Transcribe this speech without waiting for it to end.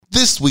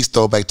This week's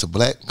Throwback to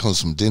Black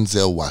comes from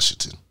Denzel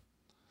Washington.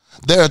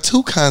 There are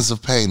two kinds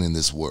of pain in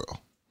this world.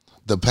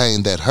 The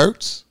pain that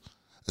hurts,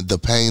 and the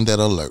pain that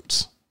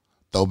alerts.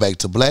 Throwback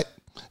to Black,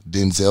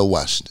 Denzel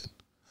Washington.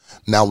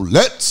 Now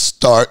let's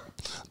start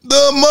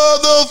the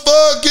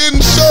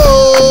motherfucking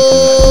show.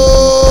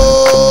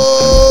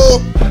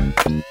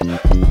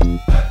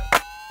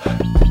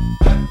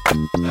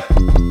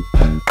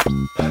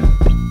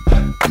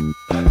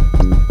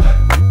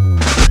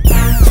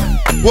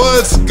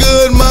 What's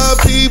good, my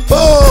people?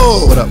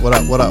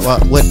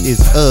 What is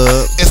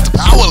up? It's the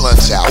Power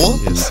Lunch Hour.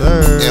 Yes,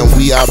 sir. And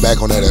we are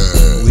back on that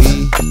earth.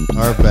 We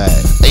are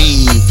back.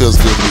 Hey, feels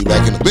good to be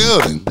back in the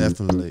building.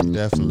 Definitely.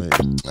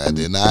 I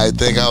did not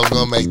think I was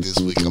going to make this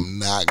week. I'm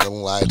not going to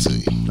lie to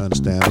you.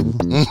 Understandable.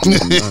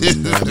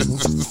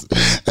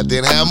 I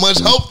didn't have much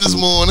hope this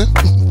morning.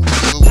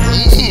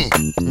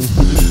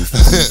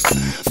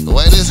 The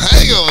way this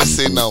hangover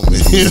sitting on me.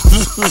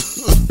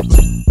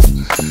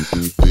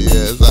 But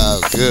yeah, it's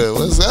all good.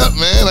 What's up,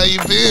 man? How you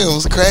been?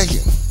 What's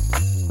cracking?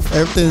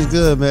 Everything's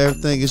good, man.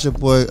 Everything. It's your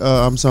boy,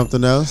 I'm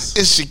something else.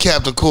 It's your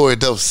Captain Corey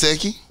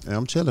Dovsecki. Yeah,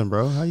 I'm chilling,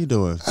 bro. How you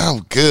doing?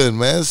 I'm good,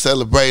 man.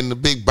 Celebrating the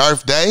big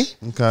birthday.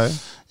 Okay.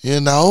 You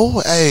know,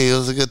 hey, it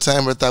was a good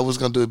time. I thought we was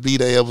going to do a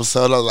B-Day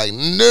episode. I was like,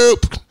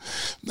 nope.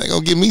 They're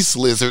going to get me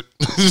slizzard.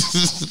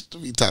 To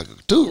be talking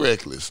too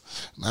reckless.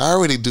 And I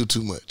already do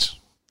too much.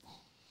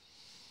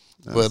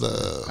 But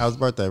how's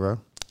birthday, bro?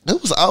 It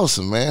was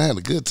awesome, man. I had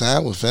a good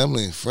time with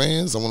family and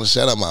friends. I want to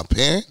shout out my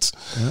parents.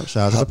 Yep,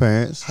 shout out to the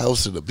parents.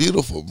 Hosted a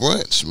beautiful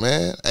brunch,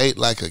 man. Ate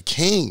like a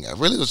king. I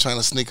really was trying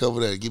to sneak over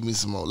there and give me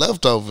some more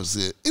leftovers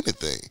or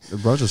anything. The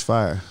brunch was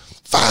fire.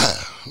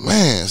 Fire,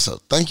 man.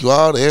 So thank you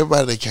all to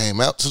everybody that came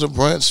out to the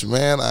brunch,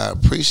 man. I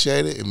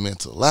appreciate it. It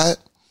meant a lot.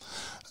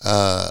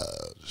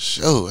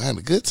 Sure, I had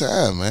a good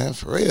time, man,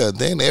 for real.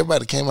 Then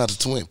everybody came out to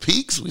Twin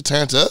Peaks. We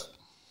turned up.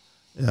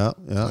 Yeah.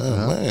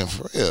 Man,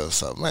 for real.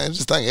 So, man,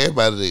 just thank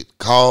everybody that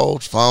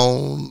called,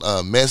 phoned,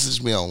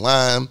 messaged me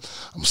online.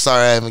 I'm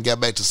sorry I haven't got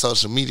back to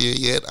social media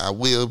yet. I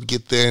will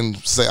get there and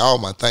say all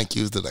my thank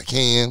yous that I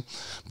can.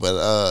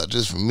 But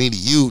just from me to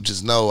you,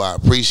 just know I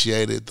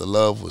appreciate it. The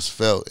love was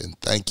felt, and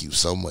thank you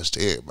so much to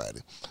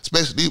everybody,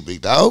 especially you, big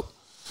dog.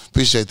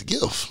 Appreciate the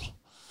gift.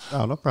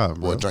 Oh, no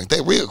problem, bro. Boy, drink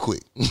that real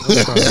quick. No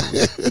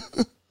problem.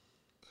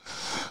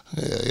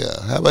 Yeah.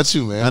 How about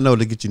you, man? I know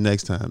to get you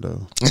next time,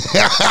 though.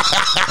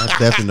 I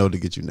definitely know to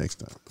get you next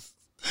time.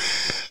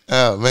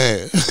 Oh,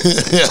 man.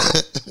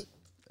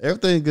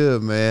 Everything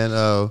good, man.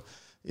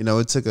 You know,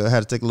 had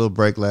to take a little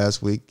break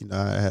last week. You know,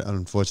 I had an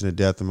unfortunate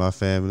death in my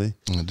family.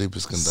 My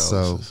deepest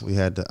condolences. So we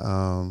had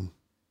to,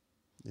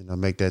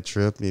 make that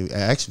trip.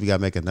 Actually, we got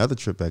to make another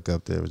trip back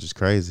up there, which is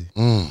crazy.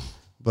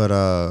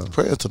 But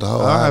prayer to the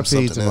whole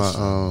R.I.P.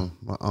 to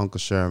my Uncle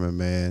Sherman,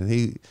 man.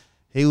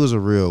 He was a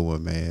real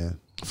one, man.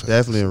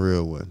 Definitely a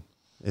real one.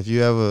 If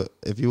you want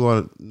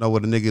to know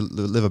what a nigga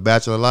live a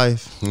bachelor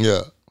life,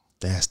 yeah,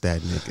 that's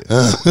that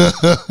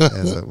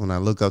nigga. When I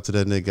look up to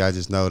that nigga, I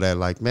just know that,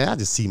 like, man, I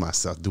just see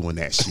myself doing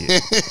that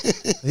shit.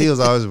 He was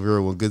always a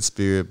real one, good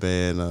spirit,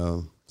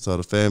 man. So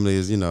the family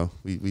is,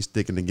 we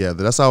sticking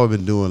together. That's all we've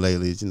been doing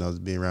lately, is,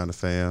 just being around the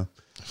fam,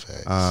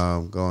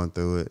 going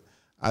through it.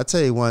 I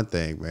tell you one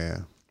thing,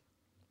 man.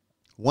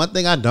 One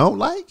thing I don't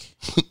like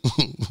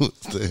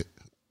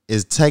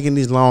is taking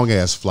these long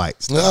ass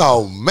flights.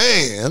 Oh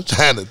man, I'm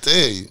trying to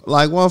tell you.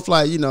 Like one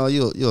flight,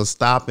 you'll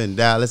stop in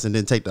Dallas and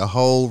then take the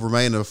whole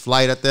remainder of the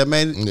flight up there,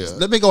 man. Yeah.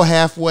 Let me go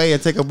halfway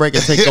and take a break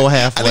and go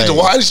halfway. I need to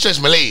wide stretch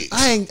my legs.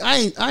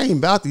 I ain't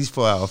about these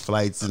 4-hour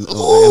flights in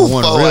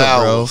one rip,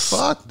 bro.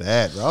 Fuck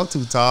that, bro. I'm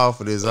too tall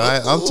for this.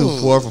 I'm too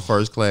poor for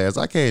first class.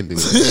 I can't do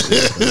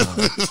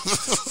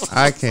that.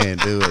 I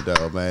can't do it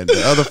though, man.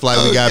 The other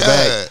flight we got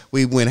back,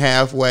 we went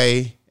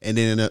halfway. And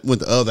then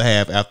went the other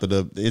half after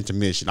the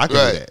intermission. I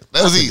couldn't do that.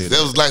 That was easy.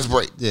 That was nice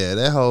break. Yeah,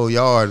 that whole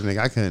yard, nigga,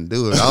 I couldn't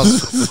do it. I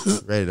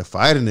was ready to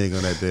fight a nigga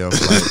on that damn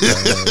flight.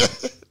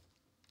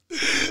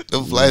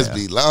 Them flights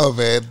be long,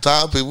 man.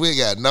 Top people, we ain't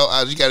got no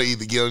option. You got to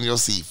either get on your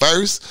seat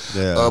first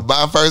or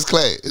buy first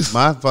class.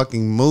 My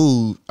fucking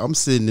mood, I'm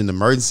sitting in the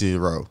emergency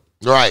row.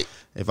 Right.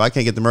 If I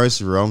can't get the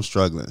emergency row, I'm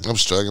struggling. I'm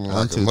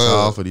too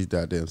tall for these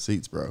goddamn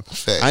seats, bro.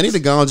 Facts. I need to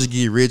go and just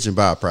get rich and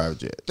buy a private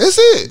jet. That's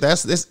it.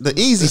 That's the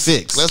easy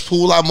fix. Let's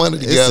pool our money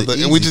together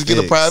and we just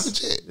get a private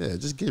jet. Yeah,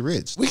 just get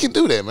rich. We can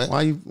do that, man.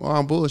 Why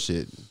I'm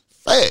bullshit?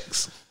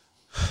 Facts.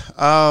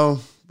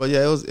 But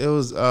yeah, it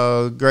was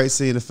great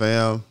seeing the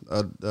fam,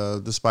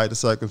 despite the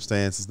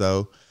circumstances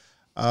though.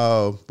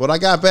 But I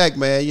got back,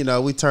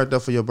 man. We turned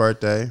up for your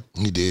birthday.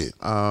 You did.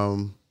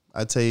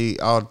 I tell you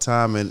all the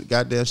time, and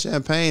goddamn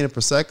champagne and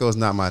Prosecco is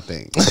not my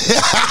thing.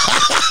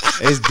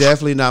 It's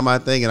definitely not my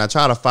thing, and I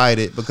try to fight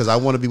it because I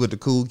want to be with the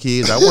cool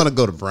kids. I want to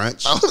go to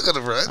brunch. I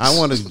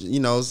want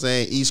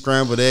to, eat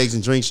scrambled eggs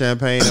and drink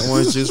champagne and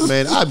orange juice,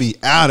 man. I'd be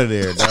out of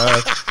there,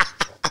 dog.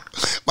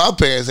 My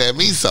parents had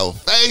me so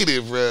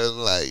faded, bro.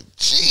 Like,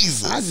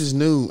 Jesus. I just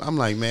knew. I'm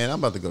like, man, I'm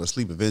about to go to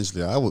sleep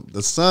eventually.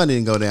 The sun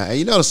didn't go down. And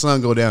you know the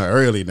sun go down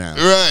early now.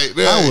 Right.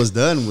 I was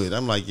done with it.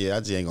 I'm like, yeah, I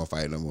just ain't going to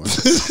fight no more.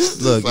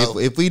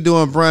 Look, if we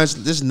doing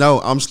brunch, just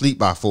know I'm sleep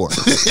by 4.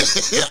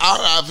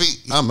 R.I.P.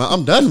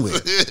 I'm done with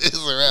it. It's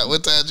all right.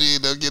 What time you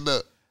end up getting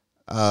up?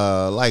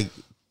 Like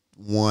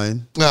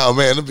 1. Oh,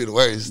 man, that'd be the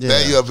worst. Yeah. Now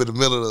you up in the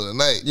middle of the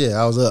night.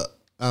 Yeah, I was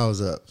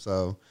up.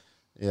 So,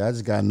 yeah, I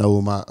just got to know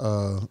where my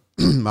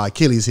my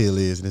Achilles heel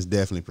is, and it's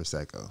definitely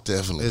Prosecco.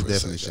 Definitely It's Prosecco.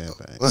 definitely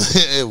champagne.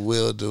 It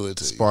will do it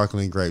to you.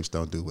 Sparkling grapes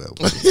don't do well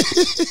with me.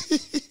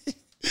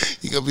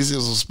 You gonna be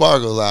seeing some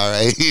sparkles, all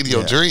right, in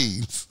your Yeah.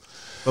 dreams.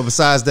 But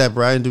besides that,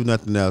 bro, I didn't do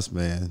nothing else,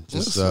 man.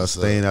 Just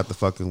staying out the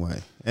fucking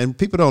way. And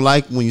people don't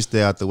like when you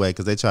stay out the way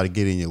because they try to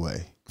get in your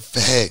way.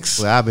 Facts.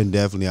 Well, I've been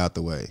definitely out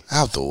the way.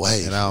 Out the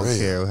way. And I for don't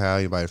real. care how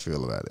anybody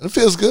feel about it. It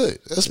feels good.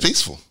 That's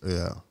peaceful.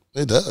 Yeah.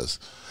 It does.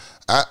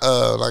 I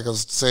like I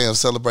was saying,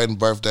 celebrating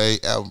birthday,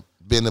 I've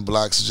been in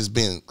blocks, just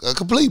been a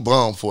complete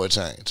bum for a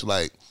change.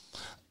 Like,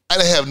 I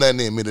didn't have nothing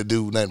in me to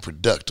do, nothing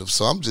productive.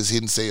 So I'm just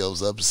hitting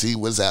sales up to see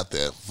what's out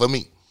there for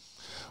me.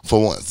 For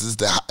once.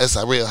 It's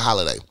a real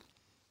holiday.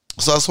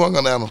 So I swung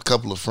on down a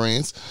couple of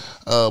friends,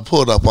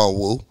 pulled up on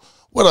Woo.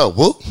 What up,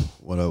 Woo?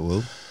 What up,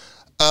 Woo?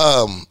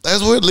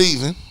 As we're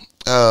leaving,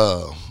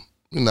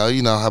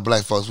 you know how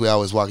black folks, we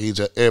always walk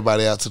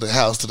everybody out to the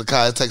house, to the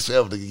car. It takes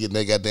forever to get in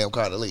their goddamn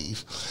car to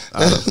leave.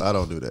 I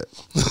don't do that.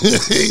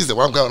 He said,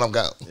 well, I'm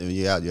going. If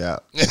you out, you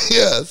out.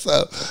 Yeah,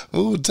 so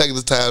we were taking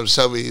this time to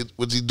show me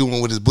what he's doing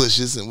with his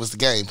bushes and what's the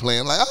game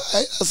plan. Like, all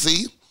right, I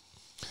see you.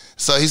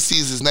 So he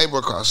sees his neighbor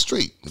across the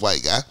street,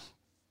 white guy.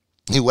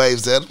 He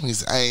waves at him. He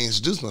said, I ain't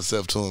introduced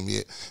myself to him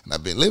yet, and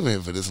I've been living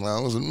here for this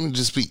long, so let me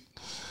just speak.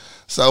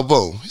 So,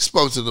 boom, he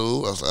spoke to the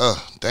dude. I was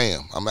like,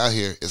 damn, I'm out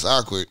here. It's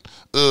awkward.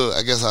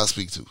 I guess I'll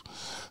speak to.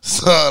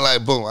 So,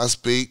 like, boom, I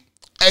speak.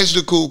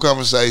 Actually, cool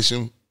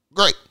conversation.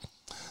 Great.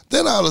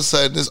 Then all of a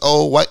sudden, this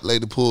old white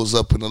lady pulls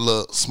up in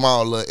a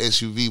small little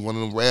SUV, one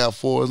of them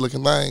RAV4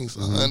 looking things, a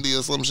Hyundai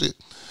or some shit.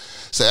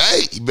 Say,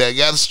 hey, you better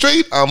get out the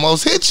street. I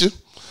almost hit you.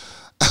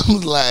 I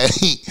was like,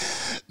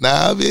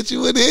 nah, bitch,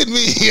 you wouldn't hit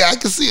me. I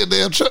can see a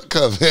damn truck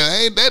coming.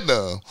 I ain't that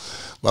dumb.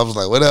 But I was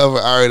like, whatever.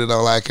 I already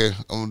don't like her.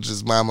 I'm going to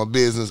just mind my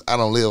business. I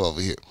don't live over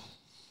here.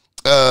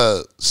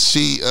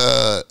 She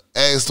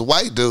asked the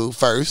white dude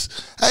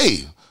first,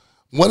 hey,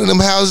 one of them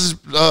houses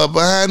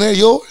behind there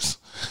yours?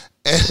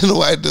 And the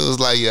white dude was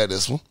like, yeah,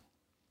 this one.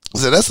 I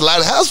said, that's a lot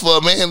of house for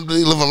a man to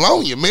live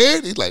alone. You're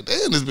married? He's like,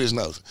 damn, this bitch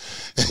knows.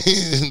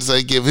 So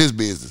he give his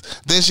business.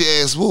 Then she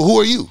asked, well, who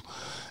are you?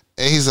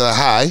 And he said,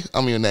 hi,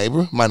 I'm your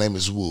neighbor. My name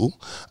is Woo.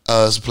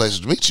 It's a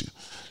pleasure to meet you.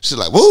 She's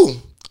like, Woo?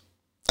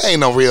 That ain't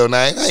no real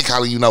name. I ain't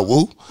calling you no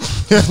Woo.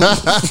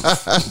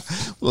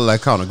 Look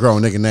like calling a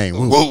grown nigga name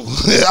Woo. Woo.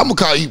 I'm going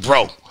to call you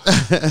bro.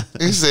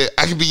 He said,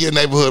 I can be your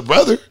neighborhood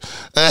brother,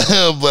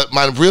 but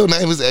my real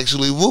name is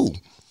actually Woo. And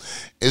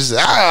she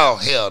said, oh,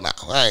 hell no.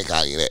 I ain't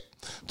calling you that.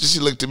 Then she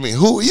looked at me,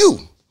 who are you?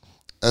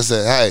 I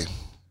said, hey,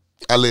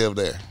 I live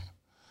there.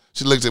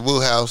 She looked at Woo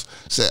house,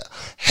 said,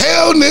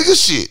 hell nigga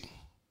shit.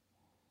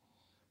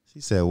 She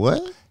said,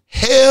 what?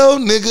 Hell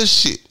nigga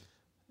shit.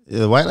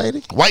 The white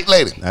lady? White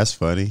lady. That's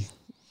funny.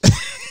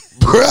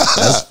 Bruh.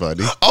 That's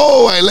funny.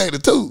 Oh, white lady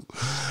too.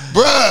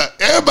 Bruh.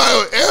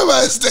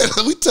 Everybody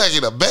standing, we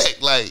taking it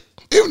back. Like,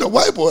 even the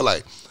white boy,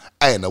 like,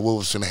 I didn't know what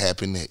was finna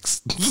happen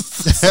next.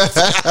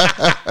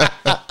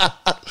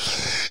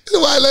 The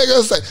white lady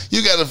was like,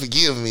 you gotta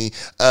forgive me.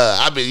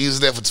 I've been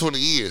using that for 20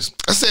 years.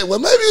 I said, well,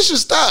 maybe you should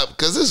stop,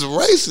 because it's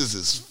racist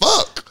as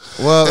fuck.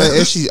 Well,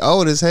 if she's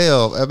old as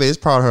hell, I mean, it's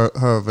part of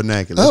her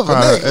vernacular.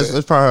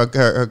 It's part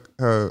of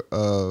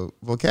her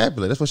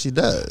vocabulary. That's what she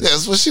does. Yeah,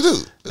 that's what she do.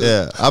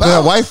 Yeah. I mean,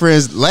 her white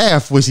friends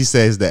laugh when she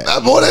says that.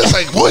 Boy, that's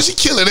like, boy, she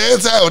killing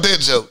every time with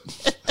that joke.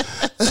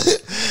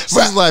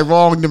 She's like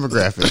wrong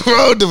demographic.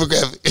 Wrong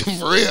demographic.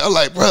 For real. I'm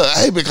like, bro,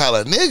 I ain't been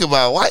calling a nigga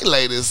by a white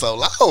lady in so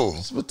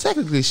long. But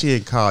technically, she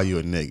didn't call you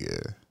a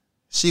nigga.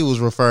 She was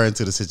referring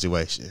to the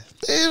situation.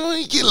 Damn,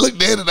 when you get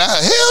looked at in the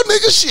eye, hell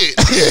nigga shit.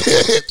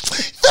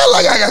 Felt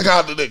like I got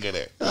called the nigga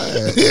there.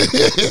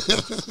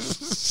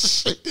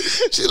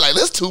 She's like,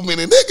 there's too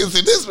many niggas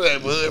in this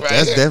neighborhood right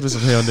That's here. definitely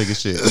some hell nigga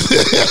shit.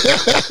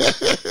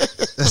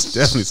 That's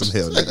definitely some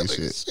hell nigga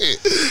shit.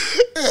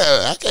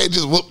 Yeah, I can't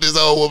just whoop this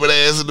old woman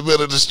ass in the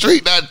middle of the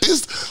street. Not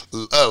this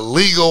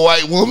legal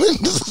white woman.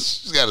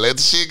 She gotta let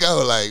the shit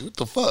go. Like, what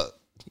the fuck?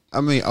 I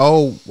mean,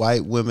 old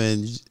white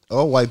women,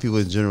 old white people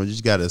in general, you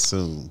just gotta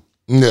assume.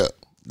 Yeah.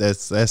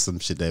 That's some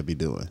shit they be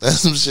doing.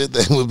 That's some shit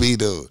they would be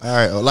doing.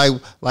 All right,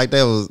 like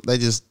they was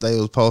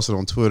posting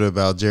on Twitter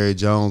about Jerry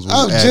Jones.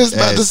 I was just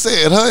about to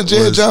say it, huh?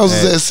 Jerry Jones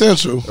was at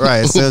Central,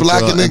 right? Central,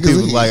 blocking niggas.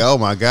 People like, oh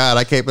my god,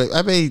 I can't.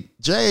 I mean,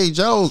 Jerry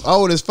Jones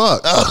old as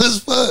fuck. Old as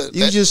fuck.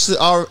 You just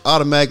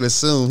automatically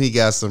assume he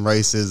got some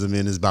racism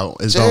in his bone.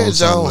 Jerry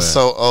Jones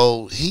so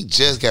old, he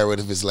just got rid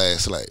of his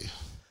last slave.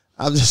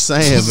 I'm just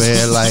saying,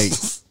 man. Like,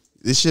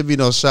 It should be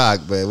no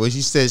shock, but when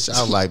she said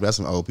child life, that's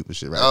some old people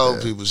shit right there.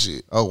 Old people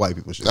shit. Old white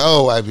people shit.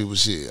 Old white people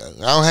shit. I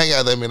don't hang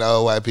out that many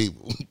old white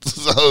people.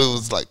 So it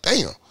was like,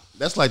 damn.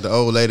 That's like the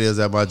old lady is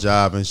at my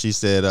job, and she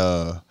said,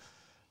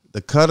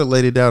 the colored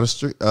lady down the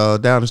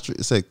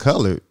street said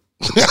colored.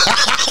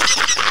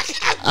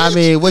 I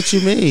mean, what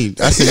you mean?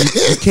 I said,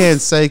 you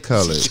can't say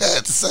colored. You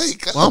can't say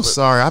colored. Well, I'm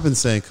sorry. I've been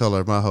saying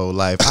colored my whole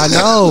life. I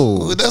know.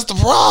 Well, that's the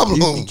problem.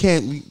 You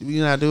can't.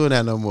 You're not doing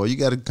that no more. You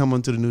got to come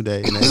onto the new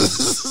day.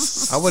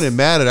 I wouldn't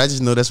matter. I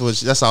just know that's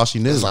all she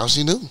knew. That's all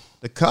she knew.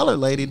 The colored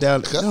lady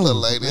down. Colored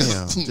lady.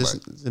 Damn,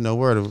 just no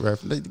word of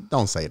reference.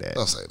 Don't say that.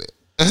 Don't say that.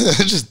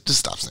 just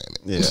stop saying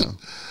it. Yeah.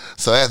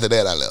 So after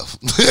that, I left.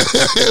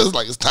 It was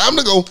like, it's time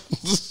to go.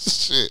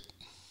 Shit.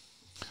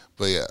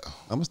 But yeah,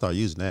 I'm gonna start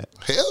using that.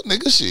 Hell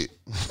nigga shit.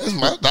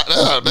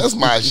 That's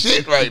my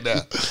shit right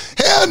now.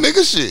 Hell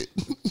nigga shit.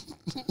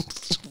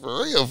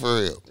 For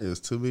real. There's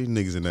too many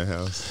niggas in that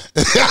house.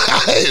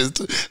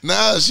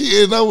 Nah, she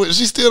didn't know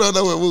she still don't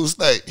know where Woo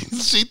stayed.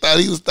 She thought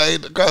he was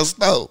staying across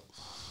the store.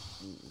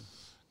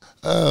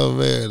 Oh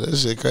man, that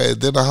shit crazy.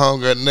 Then the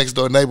homegirl next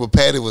door neighbor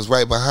Patty was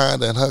right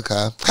behind her in her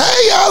car.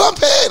 Hey y'all, I'm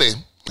Patty.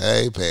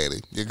 Hey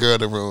Patty, your girl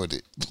done ruined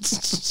it.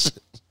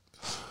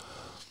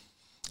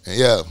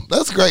 Yeah,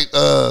 that's a great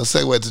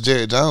segue to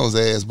Jerry Jones'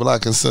 ass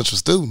blocking Central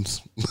students.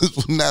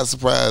 Not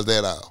surprised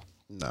at all.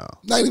 No.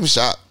 Not even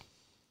shocked.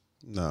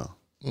 No.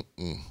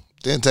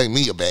 Didn't take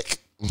me aback.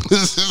 I'm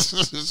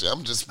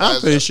just surprised.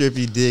 I'm pretty sure if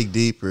you dig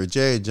deeper,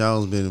 Jerry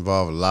Jones been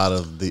involved in a lot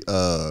of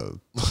the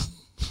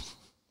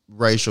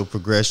racial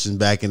progression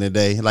back in the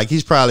day. Like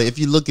he's probably, if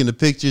you look in the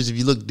pictures, if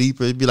you look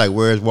deeper, it'd be like,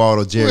 where's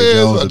Waldo? Jerry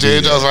Jones?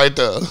 Jerry Jones right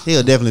there.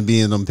 He'll definitely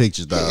be in them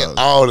pictures, dog.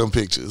 All them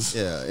pictures.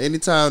 Yeah.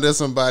 Anytime there's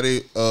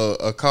somebody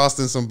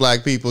accosting some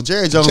black people,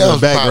 Jerry Jones in the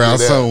background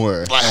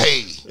somewhere. Like,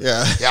 hey,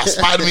 yeah, y'all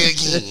spotted me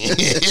again.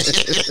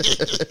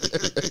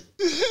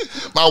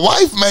 My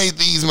wife made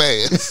these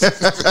masks.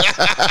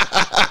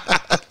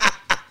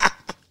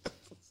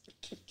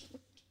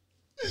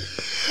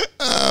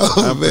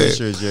 Oh, I'm pretty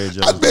sure Jerry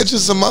Jones. I bet you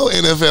some more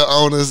NFL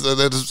owners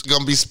that is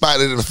gonna be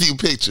spotted in a few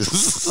pictures.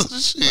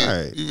 Shit,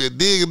 right. You been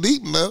digging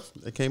deep enough.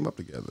 They came up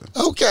together.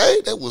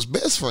 Okay, that was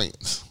best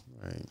friends.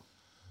 Right.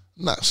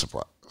 Not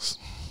surprised.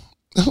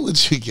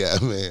 What you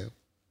got, man?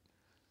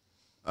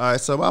 All right,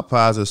 so my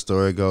positive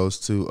story goes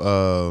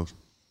to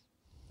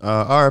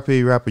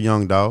R.I.P. rapper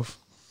Young Dolph.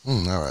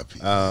 R.I.P.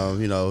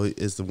 You know,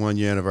 it's the 1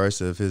 year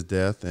anniversary of his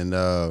death, and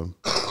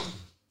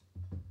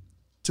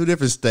two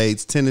different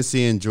states,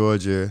 Tennessee and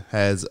Georgia,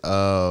 has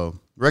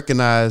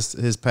recognized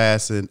his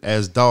passing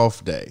as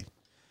Dolph Day.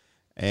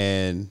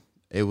 And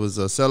it was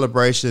a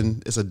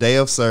celebration. It's a day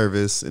of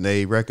service, and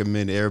they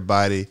recommend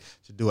everybody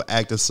to do an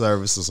act of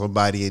service to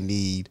somebody in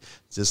need,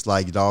 just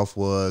like Dolph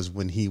was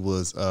when he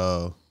was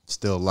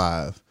still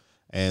alive.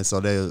 And so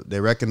they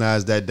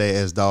recognize that day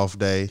as Dolph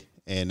Day,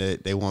 and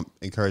they want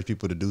to encourage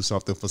people to do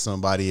something for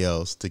somebody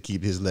else to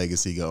keep his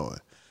legacy going.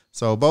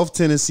 So both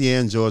Tennessee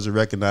and Georgia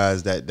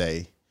recognize that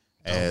day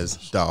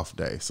as Dolph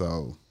Day.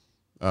 So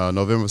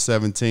November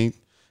 17th,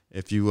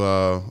 if you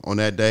on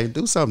that day,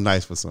 do something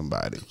nice for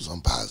somebody.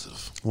 Something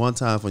positive. One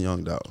time for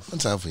Young Dolph. One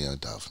time for Young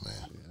Dolph, man.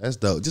 Yeah, that's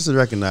dope. Just to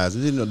recognize,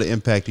 you know, the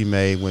impact he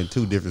made when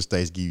two different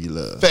states give you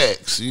love.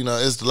 Facts. You know,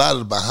 it's a lot of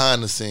the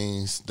behind the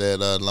scenes that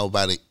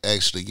nobody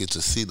actually gets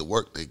to see the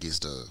work that gets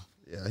done.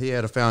 Yeah, he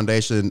had a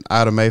foundation.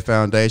 Ida May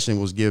Foundation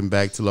was giving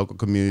back to local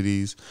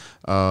communities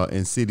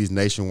in cities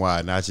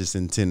nationwide, not just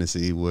in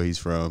Tennessee where he's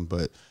from,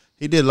 but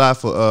he did a lot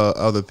for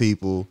other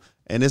people,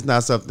 and it's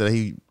not something that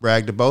he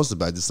bragged or boasted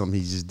about, just something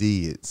he just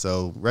did.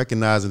 So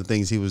recognizing the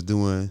things he was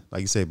doing,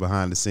 like you say,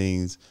 behind the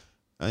scenes,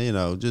 you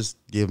know, just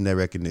give him that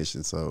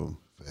recognition. So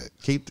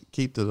keep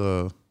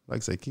the like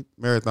I say, keep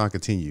marathon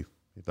continue.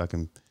 If I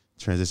can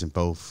transition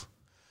both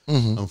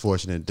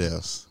unfortunate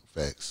deaths.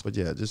 Facts. But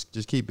yeah,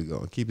 just keep it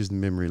going. Keep his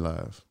memory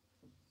alive.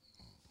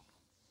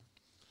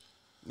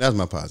 That's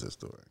my positive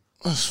story.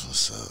 That's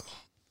what's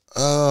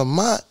up.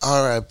 My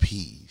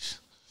RIPs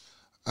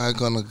are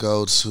gonna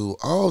go to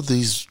all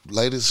these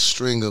latest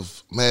string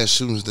of mass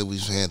shootings that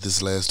we've had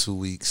this last 2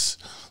 weeks,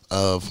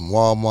 from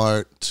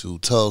Walmart to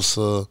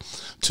Tulsa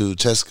to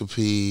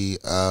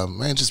Chesapeake.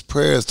 Man, just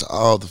prayers to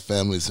all the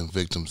families and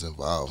victims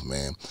involved,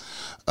 man.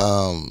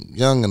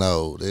 Young and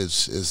old.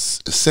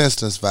 It's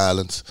senseless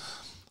violence.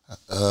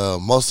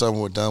 Most of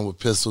them were done with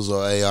pistols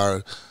or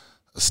AR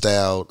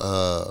styled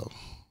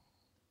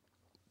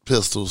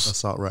pistols,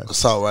 Assault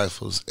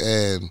rifles,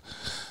 and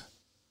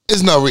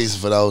there's no reason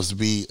for those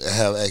to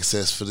have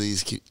access for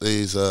these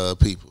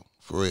people,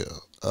 for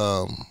real.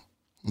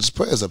 Just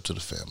prayers up to the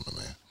family,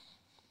 man.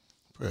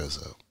 Prayers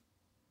up.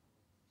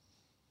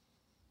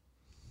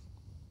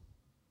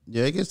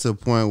 Yeah, it gets to a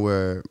point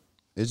where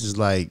it's just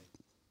like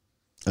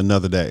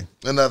another day.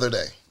 Another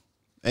day.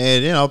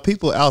 And, you know,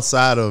 people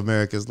outside of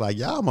America is like,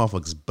 y'all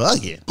motherfuckers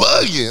bugging.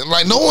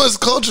 Like, no one's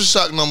culture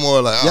shock no more.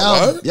 Like,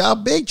 y'all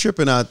big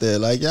tripping out there.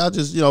 Like, y'all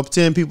just,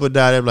 10 people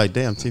died. They're like,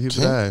 damn, 10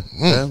 people died.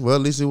 Yeah, well,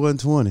 at least it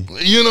wasn't 20.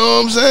 You know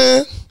what I'm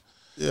saying?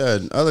 Yeah,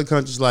 and other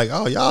countries like,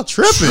 oh, y'all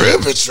tripping.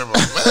 Tripping.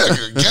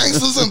 America.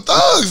 Gangsters and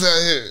thugs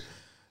out here.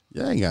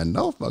 You ain't got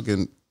no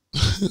fucking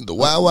The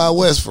Wild Wild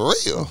West for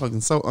real.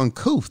 fucking so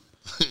uncouth,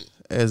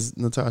 as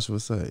Natasha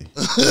would say.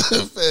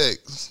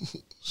 Facts.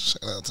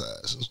 Shout out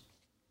Tasha.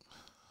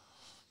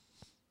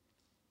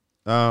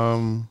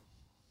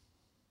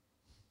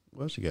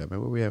 What else you got, man?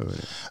 Where we at with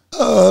it?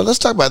 Let's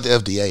talk about the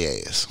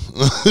FDA ass.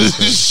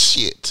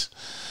 Shit.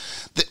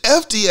 The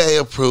FDA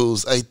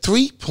approves a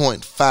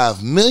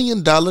 $3.5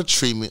 million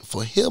treatment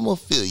for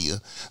hemophilia,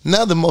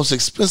 now the most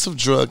expensive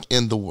drug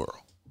in the world.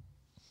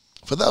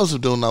 For those who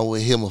don't know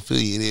what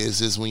hemophilia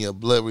is when your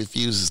blood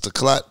refuses to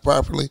clot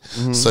properly,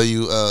 so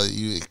you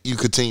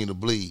continue to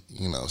bleed.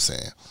 You know what I'm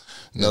saying?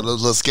 You know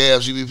those little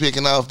scabs you be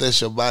picking off. That's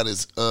your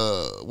body's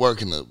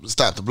working to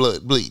stop the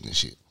blood bleeding and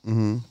shit.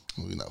 Mm-hmm.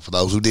 You know, for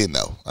those who didn't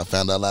know, I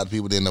found out a lot of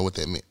people didn't know what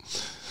that meant.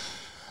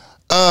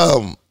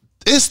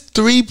 It's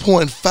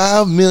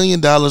 $3.5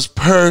 million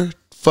per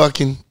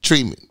fucking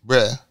treatment,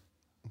 bruh.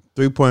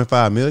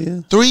 3.5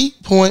 million?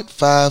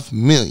 3.5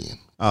 million.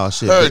 Oh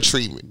shit. Per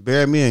treatment.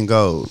 Bury me in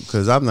gold,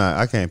 because I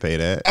can't pay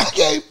that. I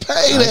can't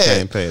pay that. I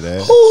can't pay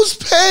that. Who's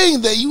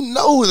paying that? You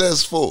know who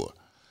that's for.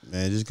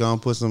 Man, just go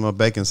and put some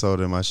baking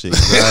soda in my shit.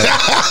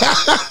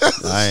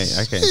 I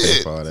can't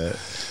pay for all that.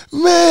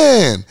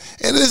 Man,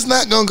 and it's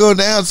not gonna go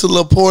down to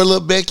poor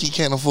little Becky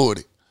can't afford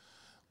it.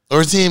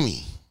 Or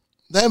Timmy.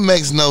 That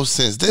makes no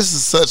sense.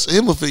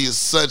 Hemophilia is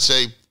such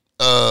a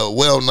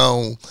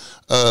well-known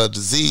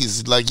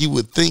disease. Like you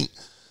would think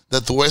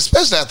that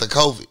especially after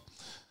COVID,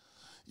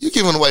 you're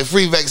giving away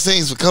free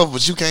vaccines for COVID,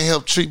 but you can't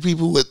help treat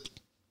people with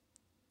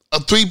a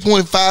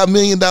 $3.5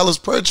 million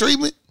per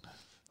treatment.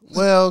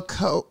 Well,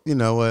 you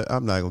know what?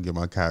 I'm not gonna get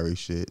my Kyrie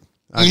shit.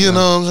 You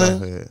know what I'm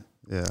saying?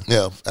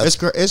 Yeah.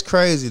 It's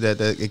crazy that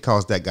it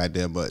costs that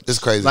goddamn much. It's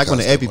crazy. Like when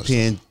the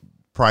EpiPen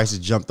prices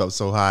jumped up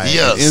so high.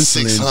 Yeah,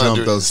 insulin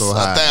jumped up so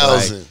high.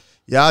 1,000. Like,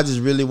 y'all just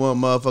really want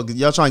motherfuckers.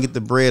 Y'all trying to get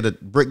the bread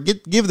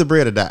give the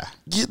bread a die.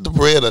 Get the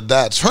bread or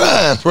die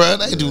trying, bro.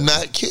 They do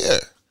not care.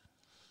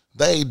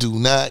 They do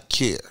not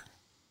care.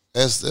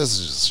 That's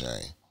just a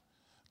shame.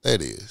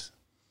 That is.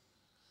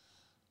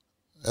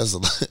 That's a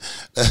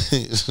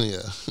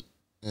yeah.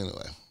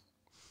 Anyway.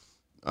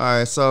 All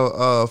right,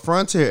 so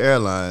Frontier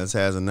Airlines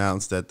has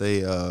announced that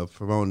they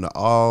promoting the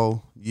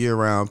all year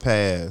round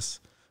pass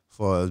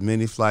for as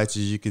many flights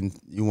as you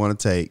want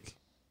to take.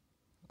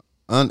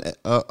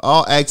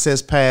 All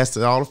access pass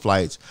to all the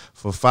flights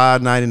for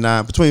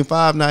 $5.99, between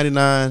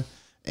 $5.99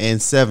 and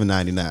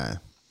 $7.99.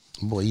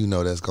 Boy, you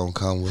know that's gonna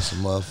come with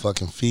some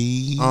motherfucking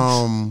fees.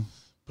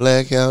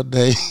 Blackout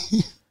day.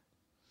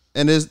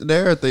 And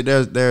there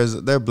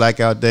are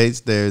blackout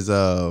dates. There's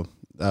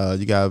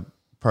you got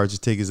purchase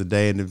tickets a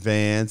day in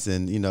advance,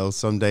 and you know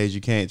some days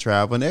you can't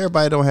travel, and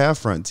everybody don't have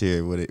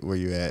Frontier where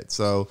you're at.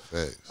 So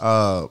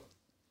I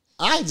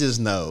just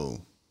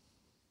know.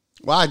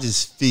 Well, I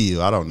just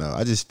feel. I don't know.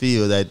 I just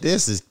feel that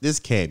this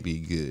can't be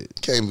good.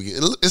 Can't be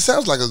good. It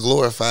sounds like a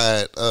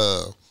glorified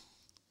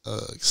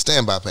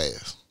standby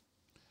pass.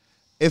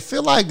 It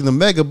feel like the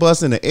mega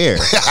bus in the air.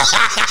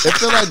 It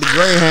feel like the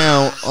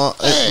Greyhound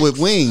with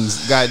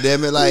wings.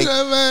 Goddamn it! Like, you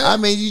know, I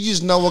mean, you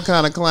just know what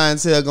kind of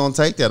clientele gonna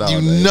take that. You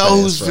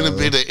know who's gonna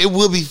be there. It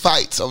will be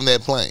fights on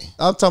that plane.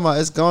 I'm talking about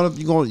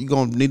you're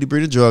gonna need to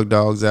bring the drug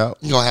dogs out.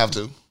 You're gonna have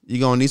to.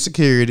 You're gonna need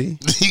security.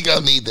 You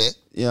gonna need that.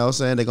 You know what I'm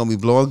saying? They're gonna be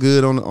blowing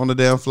good on the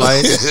damn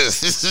flight.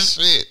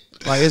 Shit.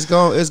 Like it's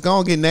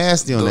gonna get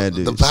nasty on that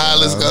dude. The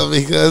pilot's gonna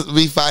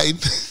be fighting.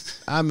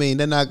 I mean,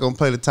 they're not gonna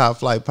play the top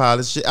flight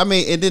pilot shit. I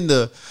mean, and then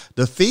the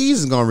fees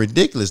is gonna be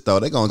ridiculous though.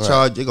 They're gonna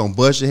charge. They're gonna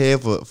bust your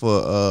head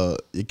for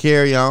your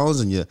carry-ons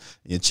and your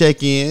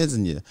check-ins,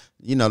 and you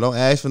know don't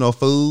ask for no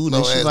food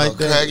and shit like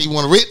that. Crack. You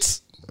want a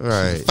Ritz?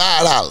 Right.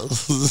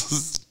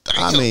 $5.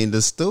 I mean,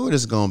 the steward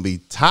is gonna be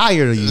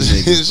tired of you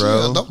niggas,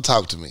 bro. Don't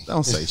talk to me.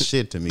 Don't say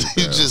shit to me, bro.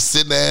 You just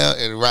sit down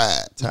and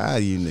ride. Tired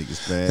of you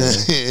niggas, man.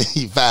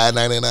 You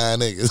 $5.99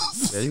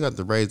 niggas. Yeah, you got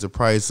to raise the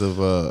price of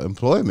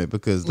employment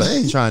because they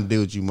ain't trying to deal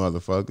with you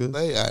motherfuckers.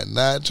 They are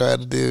not trying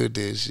to deal with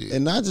this shit.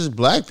 And not just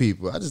black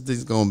people. I just think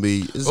it's gonna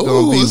be it's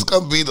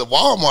gonna be the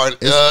Walmart.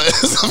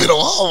 It's gonna be the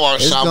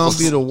Walmart shoppers. It's gonna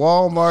be the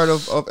Walmart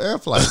of air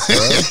flights,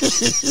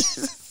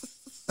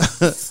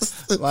 bro.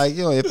 Like,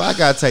 yo, if I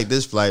gotta take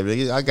this flight,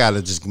 I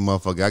gotta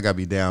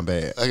be down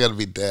bad. I gotta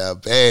be down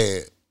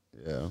bad.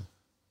 Yeah.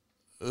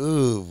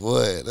 Ooh,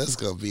 boy, that's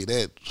gonna be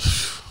that.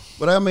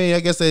 But I mean, I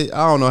guess I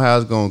don't know how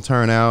it's gonna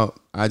turn out.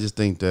 I just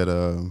think that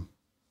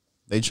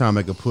they try to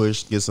make a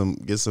push, get some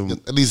at least some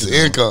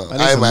income.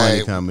 Some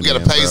money coming. We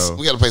gotta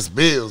pay some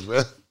bills,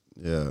 bro.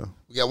 Yeah.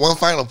 We got one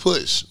final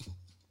push.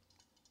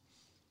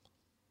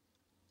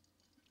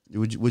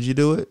 Would you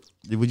do it?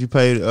 Would you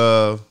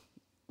pay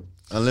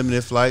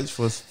unlimited flights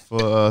for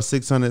 $600,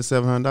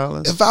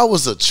 $700? If I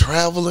was a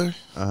traveler,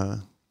 I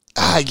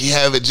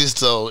have it just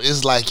so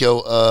it's like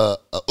your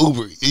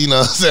Uber. You know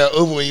what I'm saying?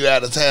 Uber when you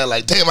out of town,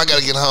 like, damn, I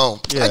gotta get home.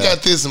 Yeah. I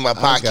got this in my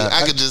pocket.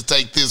 I could just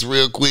take this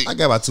real quick. I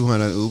got about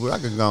 $200 Uber. I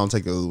could go and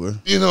take an Uber.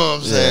 You know what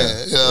I'm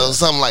saying? You know,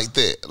 something like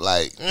that.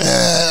 Like,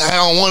 I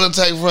don't want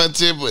to take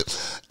Frontier,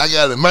 but I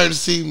got an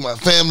emergency, my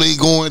family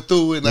going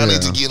through it, and I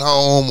need to get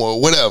home or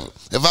whatever.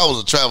 If I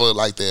was a traveler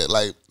like that,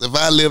 like if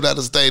I lived out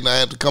of state and I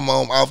had to come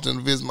home often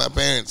to visit my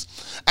parents,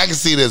 I can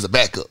see it as a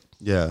backup.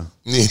 Yeah.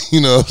 You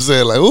know what I'm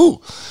saying? Like,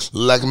 ooh,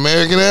 like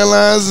American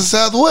Airlines and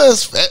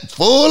Southwest, fat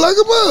full like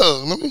a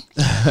mug.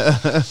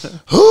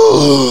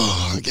 Ooh,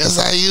 I guess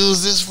I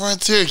use this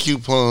Frontier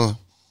coupon.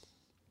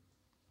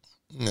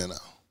 You know.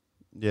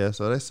 Yeah,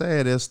 so they say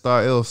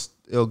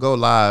it'll go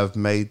live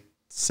May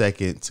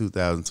 2nd,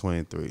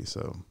 2023.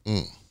 So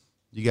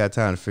you got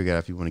time to figure out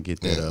if you want to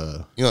get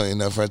that. You don't even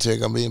know Frontier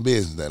gonna be in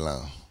business that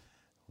long.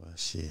 Well,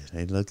 shit,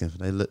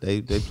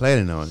 they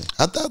planning on it.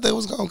 I thought they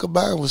was gonna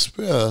combine with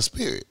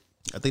Spirit.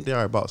 I think they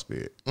already bought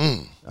Spirit.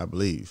 I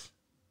believe.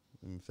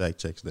 Let me fact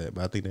check that,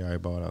 but I think they already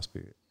bought out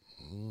Spirit.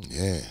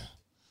 Yeah,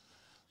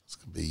 it's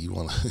gonna be you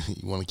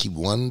wanna keep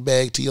one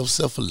bag to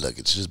yourself for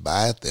luggage. Just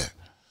buy it there.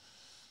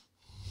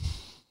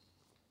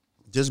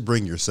 Just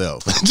bring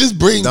yourself. Just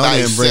bring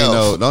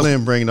thyself. Don't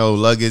even bring no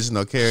luggage,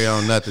 no carry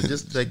on, nothing.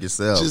 Just take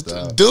yourself. Just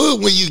dog. do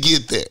it when you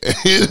get there.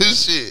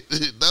 Shit.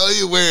 Don't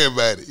even worry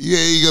about it. You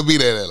ain't gonna be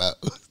there that long.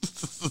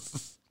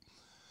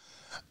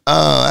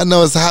 I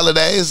know it's the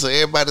holidays, so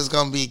everybody's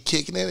gonna be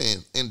kicking it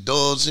and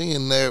indulging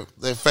in their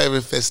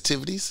favorite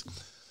festivities.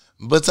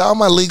 But to all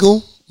my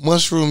legal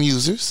mushroom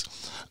users,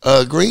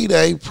 Green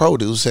Day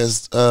Produce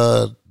has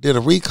did a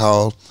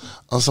recall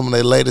on some of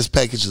their latest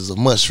packages of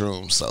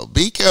mushrooms. So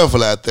be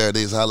careful out there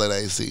this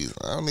holiday season.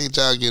 I don't need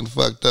y'all getting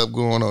fucked up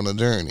going on a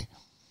journey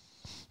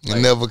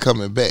and never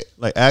coming back.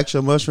 Like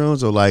actual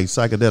mushrooms or like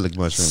psychedelic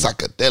mushrooms?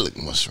 Psychedelic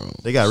mushrooms.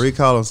 They got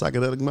recall on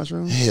psychedelic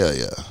mushrooms? Hell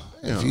yeah.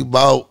 If you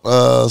bought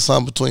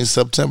something between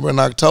September and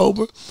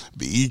October,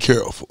 be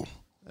careful.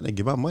 I didn't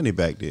get my money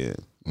back then.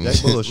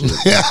 That's bullshit.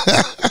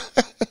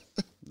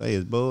 That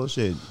is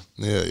bullshit.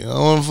 Yeah, you don't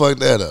want to fuck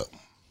that up.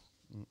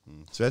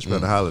 Especially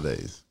on the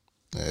holidays.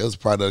 Yeah, it was a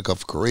product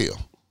of Korea.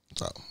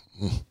 So,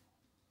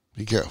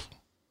 be careful.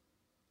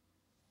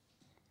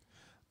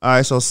 All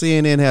right, so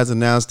CNN has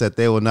announced that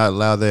they will not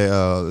allow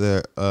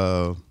their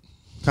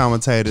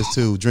commentators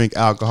to drink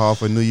alcohol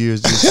for New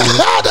Year's this year.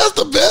 That's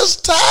the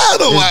best time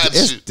to watch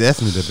It's it.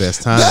 definitely the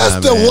best time.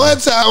 That's the man. one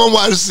time I'm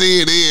watching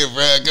CNN,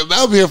 bro, because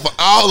I'm here for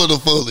all of the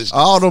foolishness.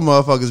 All them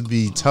motherfuckers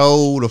be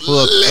told to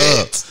fuck Lit.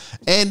 up.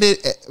 And then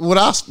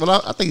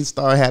I think it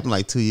started happening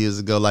like 2 years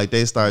ago. Like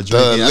they started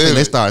drinking. I think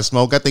they started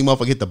smoking. I think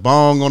motherfucker hit the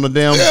bong on the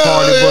damn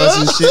party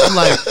bus and shit. I'm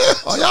like,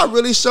 are y'all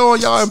really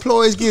showing y'all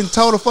employees getting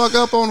told to fuck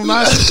up on the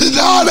night?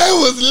 No, they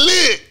was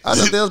lit. I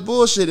thought that was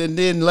bullshit. And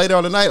then later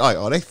on the night, like,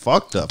 oh, they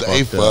fucked up.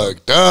 They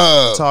fucked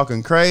up.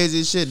 Talking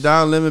crazy shit.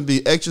 Don Lemon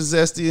be extra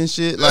zesty and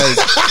shit. Like,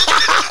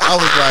 I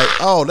was like,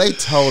 oh, they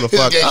told the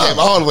fuck Came up.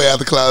 all the way out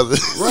the closet.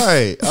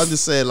 Right. I'm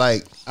just saying,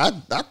 like, I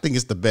think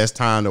it's the best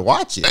time to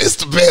watch it. It's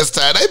the best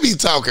time. They be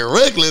talking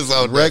reckless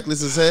on there.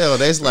 Reckless as hell.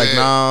 They's like,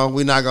 nah,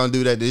 we're not gonna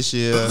do that this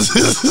year.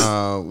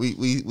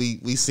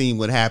 We seen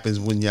what happens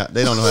when y'all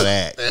they don't know how to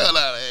act. They don't know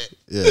how to act.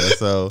 Yeah,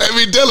 so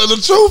They be telling the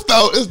truth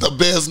though. It's the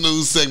best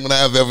news segment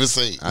I've ever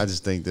seen. I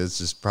just think that's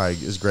just probably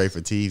it's great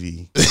for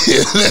TV. That's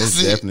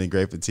It's it. definitely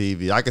great for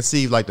TV. I can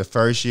see like the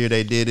first year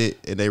they did it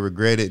and they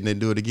regret it and they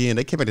do it again.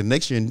 They came back the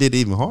next year and did it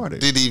even harder.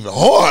 Did even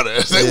harder.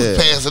 They was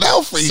passing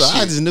out free So shit.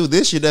 I just knew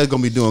this year they're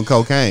gonna be doing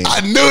cocaine.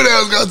 I knew they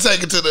was gonna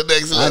take it to the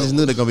next I level. just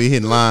knew they're gonna be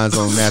hitting lines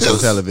on national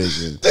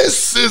television.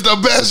 This is the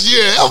best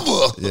year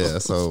ever. Yeah,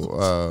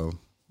 so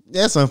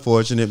that's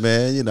unfortunate,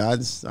 man. You know, I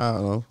don't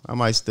know. I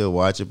might still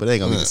watch it, but it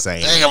ain't gonna be the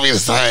same. It ain't gonna be the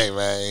same,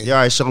 man. You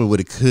already showed me what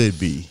it could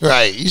be.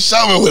 Right. You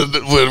show me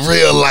what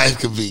real life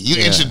could be.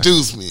 You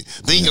introduce me.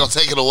 Then you gonna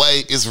take it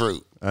away. It's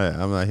rude.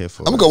 I'm not here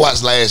for I'm gonna it. go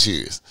watch last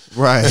year's.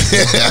 Right.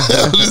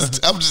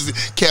 I'm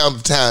just counting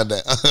the time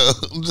down.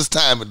 I'm just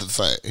timing the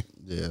same.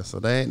 Yeah, so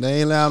they ain't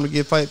allow them to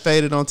get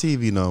faded on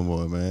TV no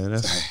more, man.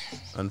 That's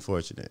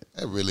unfortunate.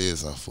 That really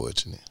is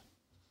unfortunate.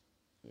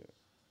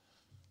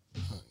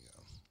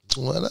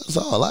 Well, that's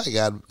all I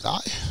got.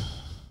 All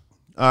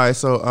right,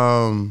 so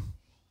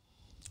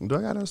do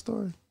I got a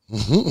story?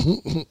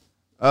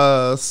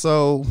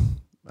 So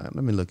let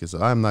me look this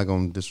up. I'm not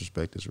gonna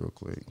disrespect this real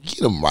quick. Get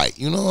them right.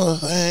 You know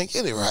what, man?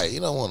 Get it right. You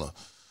don't want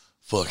to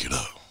fuck it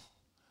up.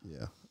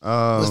 Yeah.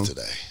 What's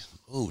today?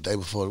 Ooh, day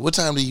before. What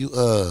time do you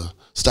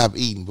stop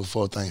eating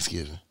before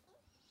Thanksgiving?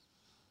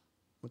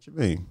 What you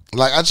mean?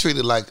 Like I treat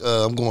it like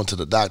I'm going to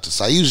the doctor.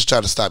 So I usually try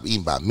to stop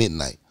eating by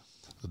midnight,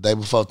 the day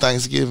before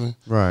Thanksgiving.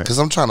 Right. Because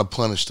I'm trying to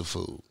punish the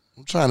food.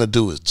 I'm trying to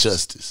do it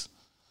justice.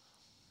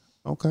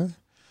 Okay.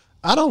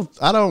 I don't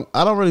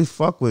really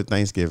fuck with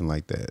Thanksgiving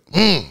like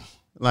that.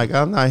 Like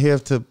I'm not here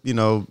to,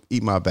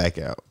 eat my back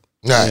out.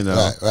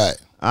 Right, right.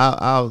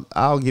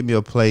 I'll give me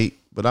a plate,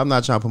 but I'm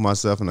not trying to put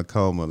myself in a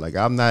coma. Like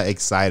I'm not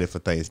excited for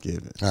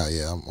Thanksgiving. Oh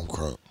yeah, I'm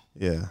crunk.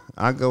 Yeah.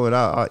 I go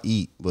out, I'll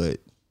eat, but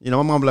You know,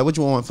 my mom be like, what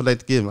you want for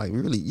Thanksgiving? Like,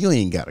 really, you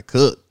ain't got to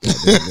cook.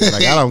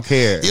 Like, I don't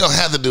care. You don't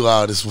have to do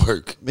all this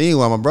work.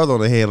 Meanwhile, my brother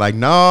on the head like,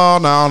 no.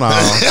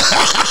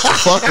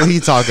 Fuck what he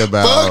talking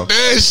about. Fuck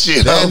that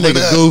shit. That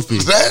nigga goofy.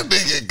 That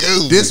nigga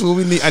goofy. This what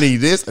we need. I need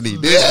this. I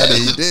need this. I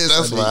need this.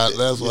 That's why I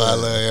love him,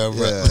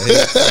 bro.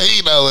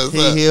 He know what's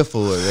He up. here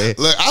for it, man.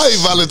 Look, I ain't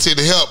volunteered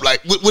to help.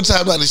 Like, what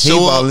time about the He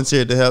show up?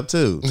 volunteered to help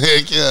too.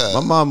 Heck yeah.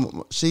 My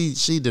mom, she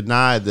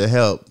denied the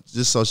help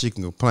just so she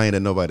can complain that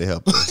nobody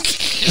helped her.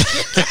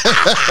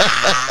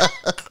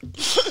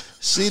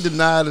 She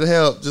denied the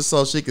help just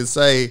so she can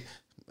say,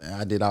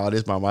 I did all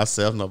this by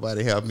myself.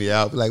 Nobody helped me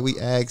out. Like, we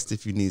asked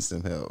if you need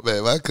some help.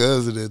 Man, my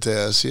cousin in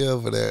town, she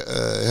over there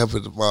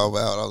helping the mom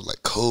out. I was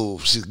like, cool,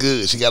 she's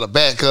good. She got a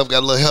backup,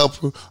 got a little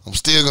helper. I'm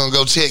still going to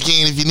go check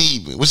in if you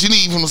need me. What you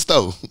need from the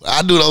store?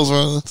 I do those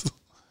runs.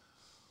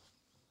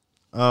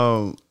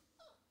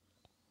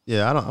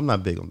 Yeah, I'm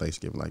not big on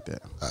Thanksgiving like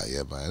that. Oh,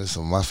 yeah, man. This is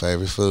some of my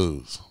favorite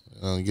foods.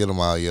 I don't get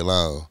them all year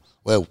long.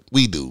 Well,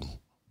 we do,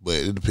 but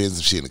it depends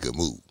if she's in a good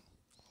mood.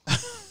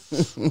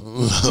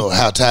 Or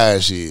how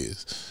tired she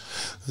is.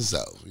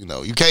 So, you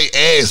know, you can't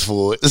ask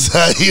for it.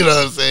 So, you know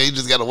what I'm saying? You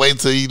just got to wait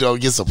till you don't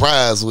get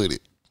surprised with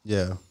it.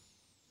 Yeah.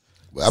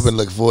 But I've been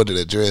looking forward to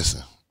that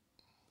dressing.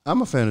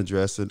 I'm a fan of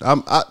dressing.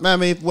 I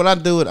mean, when I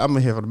do it, I'm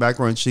here for the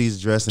macaroni and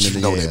cheese dressing. You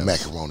and know the that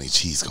macaroni and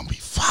cheese going to be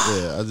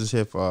fire. Yeah, I'm just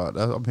here for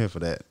I'm here for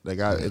that. Like,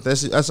 if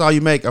that's all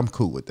you make, I'm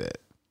cool with that.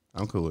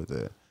 I'm cool with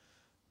that.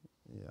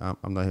 Yeah,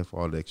 I'm not here for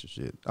all the extra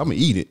shit. I'm gonna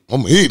eat it.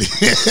 I'm going to eat it.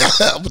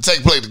 I'm going to take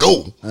a plate to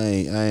go. I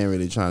ain't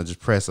really trying to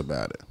just press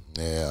about it.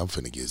 Yeah, I'm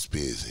finna get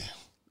busy.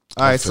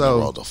 All right, I'm finna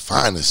roll so the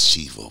finest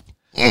chief up.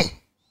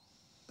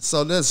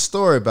 so there's a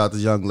story about the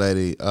young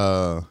lady,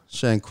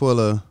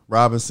 Shanquilla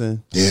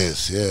Robinson.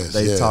 Yes.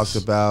 They talked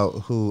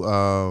about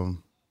who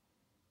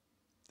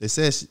they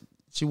said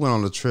she went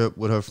on a trip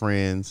with her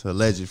friends, her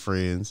alleged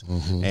friends,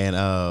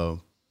 and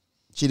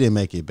she didn't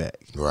make it back.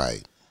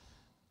 Right.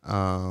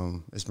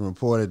 It's been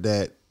reported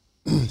that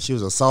she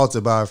was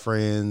assaulted by her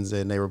friends,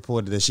 and they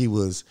reported that she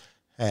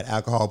had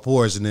alcohol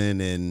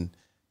poisoning, and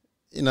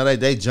you know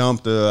they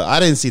jumped her. I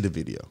didn't see the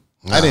video.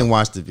 No, I didn't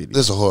watch the video.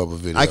 This is a horrible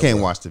video. I can't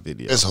watch the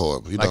video. It's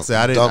horrible. You like I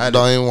said,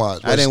 don't even watch.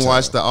 I didn't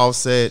watch the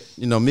Offset,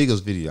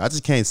 Migos video. I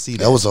just can't see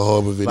that. That was a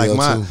horrible video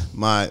like too.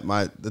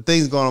 The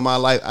things going on in my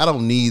life, I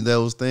don't need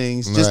those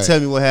things. Just tell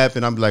me what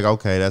happened. I'm like,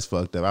 okay, that's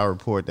fucked up. I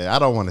report that. I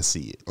don't want to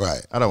see it.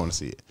 Right. I don't want to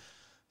see it.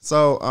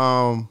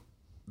 So,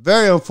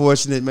 very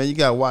unfortunate, man. You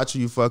gotta watch who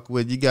you fuck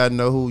with. You gotta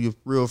know who your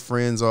real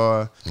friends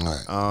are.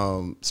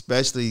 Right.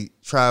 Especially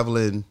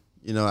traveling,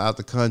 out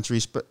the country,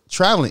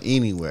 traveling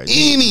anywhere.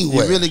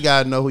 Anywhere. You really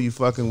gotta know who you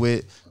fucking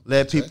with.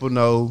 Let people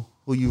know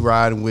who you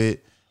riding with,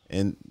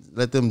 and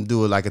let them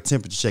do it like a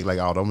temperature check. Like,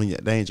 oh,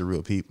 they ain't your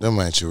real people. Them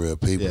ain't your real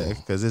people. Yeah,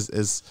 because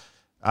it's.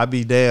 I'd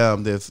be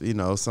damned if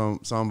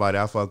somebody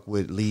I fuck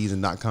with leaves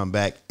and not come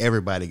back.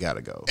 Everybody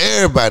gotta go.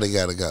 Everybody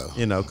gotta go.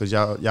 Because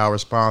y'all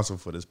responsible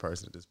for this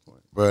person at this point.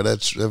 Bro,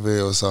 that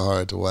video was so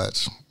hard to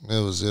watch. It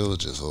was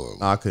just horrible.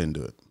 No, I couldn't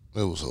do it.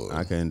 It was horrible.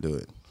 I couldn't do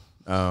it.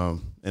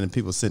 And then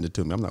people send it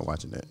to me. I'm not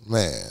watching that.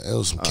 Man, it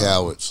was some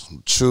cowards.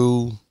 Some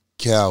true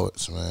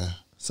cowards, man.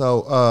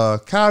 So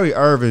Kyrie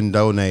Irving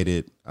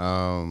donated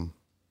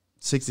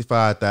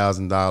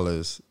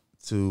 $65,000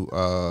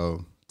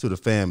 to the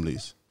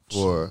families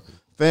for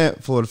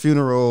the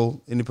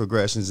funeral, any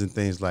progressions and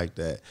things like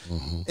that.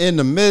 In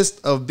the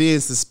midst of being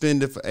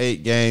suspended for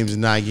 8 games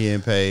and not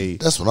getting paid.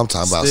 That's what I'm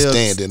talking about,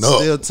 standing up.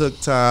 Still took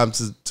time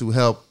to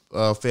help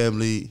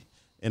family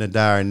in a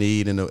dire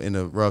need, in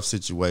a rough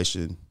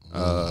situation.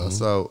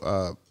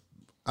 So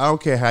I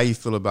don't care how you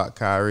feel about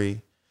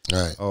Kyrie,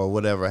 right, or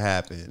whatever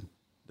happened.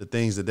 The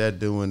things that they're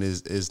doing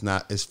is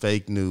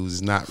fake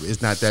news.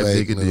 It's not that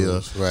fake big a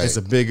deal. Right. It's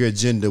a bigger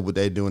agenda what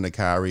they're doing to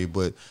Kyrie.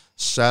 But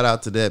shout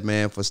out to that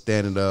man for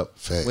standing up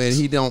when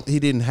he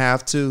didn't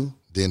have to.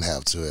 Didn't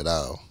have to at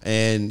all.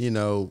 And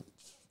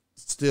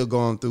still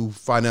going through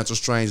financial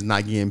strains,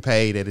 not getting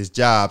paid at his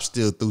job,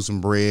 still threw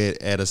some bread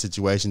at a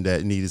situation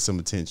that needed some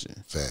attention.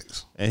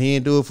 Facts. And he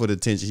didn't do it for the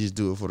attention. He just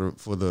do it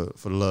for the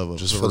love of it.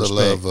 Just for the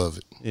love of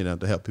it.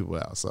 To help people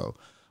out. So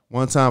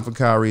one time for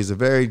Kyrie is a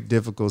very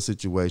difficult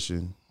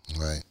situation.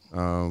 Right.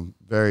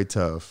 Very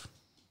tough.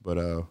 But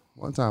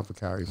one time for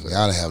Kyrie.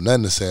 Y'all don't have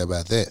nothing to say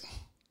about that.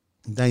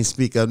 They ain't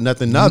speak up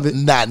nothing of it.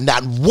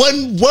 Not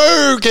one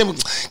word came.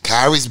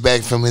 Kyrie's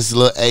back from his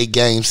little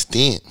 8-game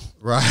stint.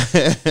 Right.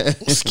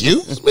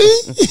 Excuse me?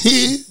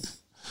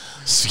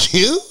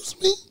 Excuse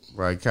me?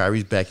 Right.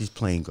 Kyrie's back. He's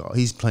playing golf.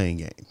 He's playing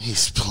games.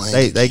 He's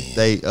playing.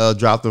 They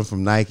dropped him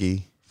from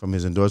Nike, from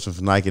his endorsement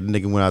from Nike. The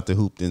nigga went out there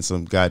hooped in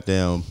some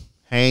goddamn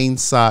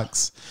Hanes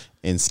socks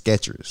and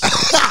Skechers.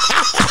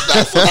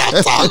 That's what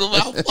I'm talking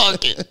about.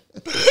 Fuck it.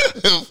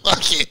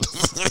 Fuck it.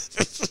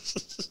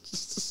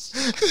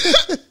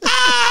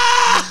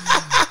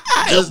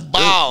 This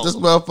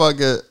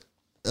motherfucker,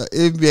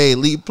 NBA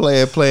elite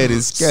player playing in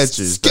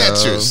Skechers.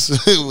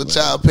 Skechers with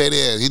child petty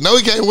ass. You know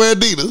he can't wear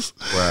Adidas.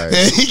 Right.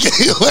 And he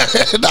can't wear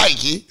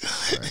Nike.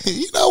 Right.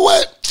 You know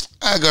what?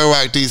 I go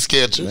write these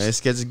sketches. Man,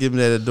 Skechers give me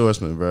that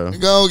endorsement, bro.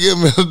 Go give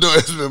me an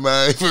endorsement,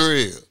 man, for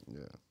real.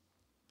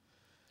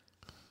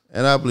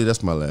 And I believe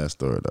that's my last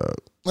story, dog.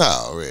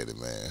 Already,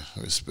 man.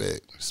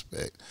 Respect.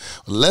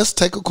 Well, let's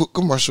take a quick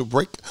commercial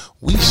break.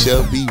 We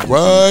shall be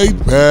right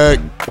back.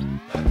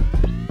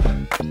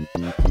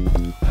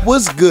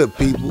 What's good,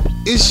 people?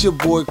 It's your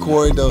boy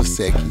Corey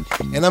Dosecki,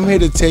 and I'm here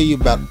to tell you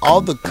about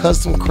all the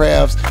custom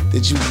crafts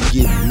that you can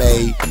get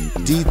made,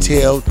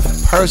 detailed,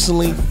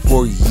 personally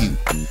for you.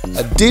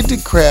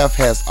 Addicted Craft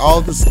has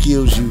all the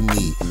skills you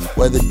need,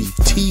 whether it be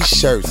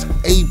t-shirts,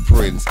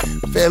 aprons,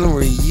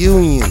 family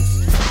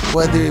reunions,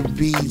 whether it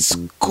be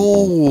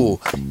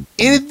school,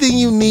 anything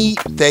you need,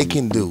 they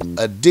can do.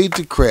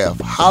 Addicted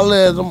Craft, holler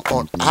at them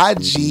on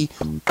IG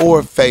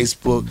or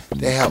Facebook.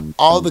 They have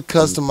all the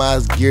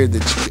customized gear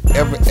that you could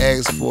ever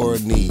ask for or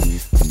need.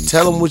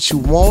 Tell them what you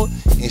want,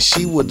 and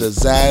she will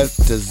design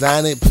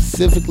it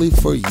specifically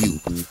for you.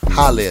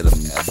 Holler at them,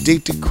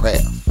 Addicted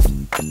Craft.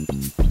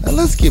 Now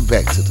let's get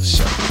back to the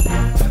show.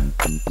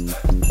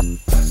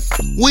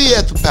 We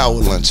at the Power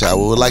Lunch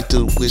Hour would like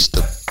to wish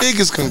the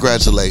biggest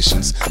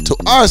congratulations to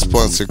our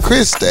sponsor,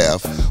 Chris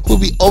Staff, who will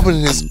be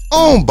opening his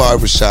own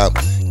barbershop,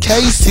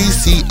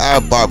 KCCI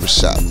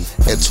Barbershop,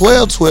 at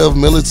 1212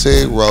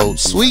 Military Road,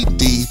 Suite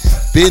D,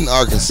 Benton,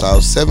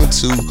 Arkansas,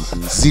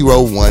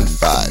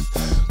 72015.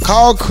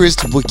 Call Chris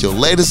to book your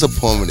latest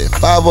appointment at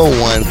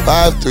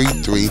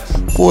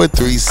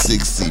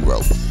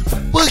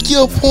 501-533-4360. Book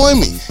your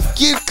appointment.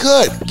 Get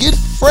cut, get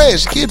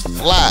fresh, get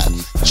fly.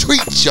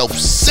 Treat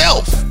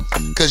yourself,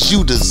 because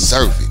you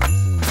deserve it.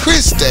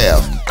 Chris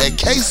Staff at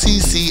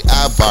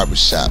KCCI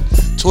Barbershop,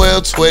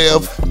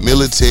 1212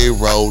 Military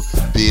Road,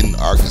 Benton,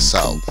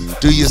 Arkansas.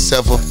 Do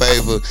yourself a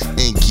favor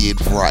and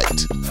get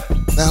right.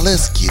 Now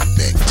let's get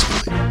back to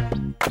it.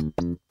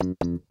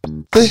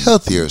 The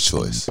Healthier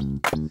Choice,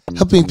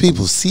 helping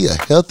people see a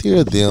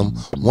healthier them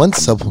one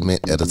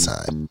supplement at a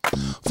time.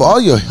 For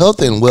all your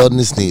health and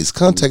wellness needs,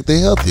 contact The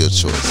Healthier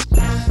Choice.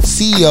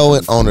 CEO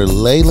and owner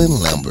Leyland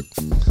Lambert.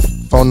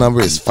 Phone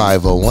number is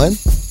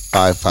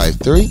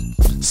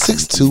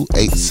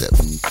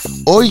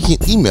 501-553-6287. Or you can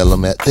email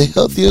them at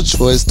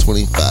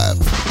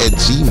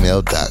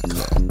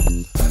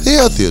thehealthierchoice25@gmail.com. The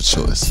Healthier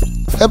Choice,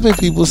 helping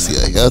people see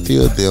a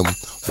healthier them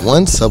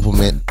one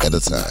supplement at a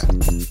time.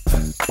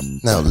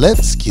 Now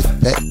let's get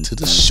back to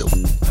the show.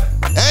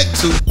 Act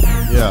 2.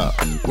 Yeah.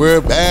 We're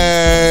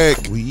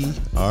back. We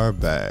are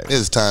back.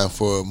 It's time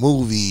for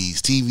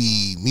movies,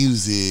 TV,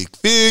 music,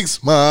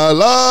 fix my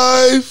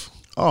life.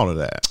 All of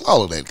that.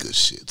 All of that good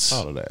shit.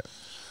 All of that.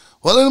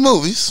 Well, in the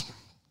movies,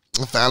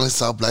 I finally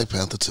saw Black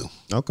Panther 2.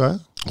 Okay.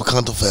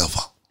 Wakanda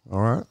Forever.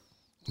 All right.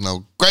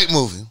 Great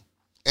movie.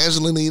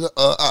 Angela needed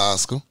an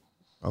Oscar.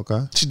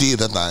 Okay. She did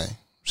her thing.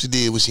 She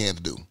did what she had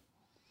to do.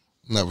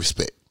 No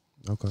respect.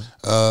 Okay.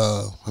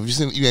 Have you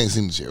seen it? You ain't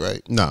seen it yet,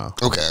 right? No.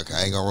 Okay.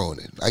 I ain't gonna ruin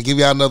it. I give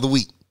y'all another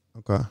week.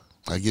 Okay.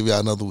 I give y'all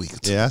another week or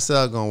two. Yeah, I said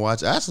I was gonna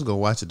watch. I was gonna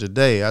watch it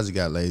today. I just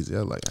got lazy. I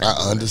was like,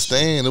 I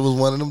understand. It was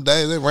one of them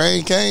days that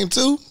rain came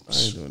too. I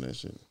ain't doing that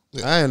shit.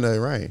 I ain't know it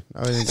rain.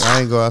 I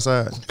ain't go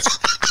outside.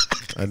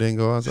 I didn't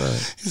go outside.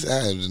 He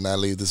said, I did not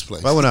leave this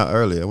place. But I went out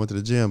early. I went to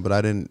the gym, but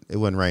I didn't. It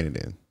wasn't raining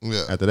then.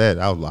 Yeah. After that,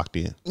 I was locked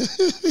in.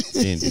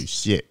 Didn't do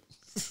shit.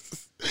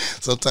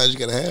 Sometimes you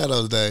gotta have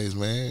those days,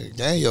 man.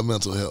 Gain your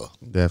mental health.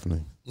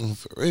 Definitely.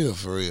 For real,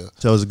 for real.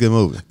 So it was a good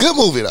movie. Good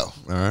movie though.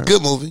 All right.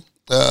 Good movie.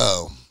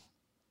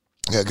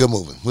 Yeah, good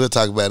movie. We'll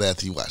talk about it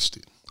after you watched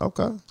it.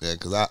 Okay. Yeah,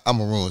 because I'm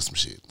gonna ruin some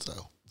shit. So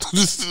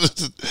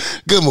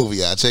good movie,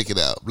 y'all. Check it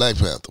out. Black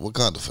Panther,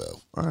 Wakanda Forever.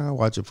 All right, I'll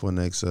watch it for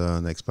next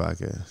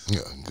podcast.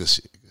 Yeah, good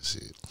shit. Good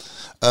shit.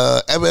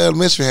 Abbott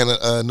Elementary had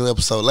a new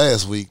episode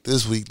last week.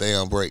 This week they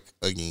on break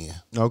again.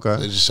 Okay.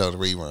 They just showed the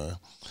rerun.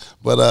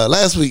 But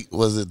last week,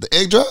 was it the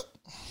egg drop?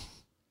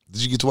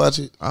 Did you get to watch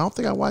it? I don't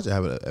think I watched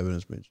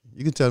Evidence Mention.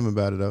 You can tell me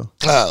about it though.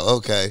 Oh,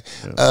 okay.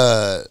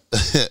 Yeah.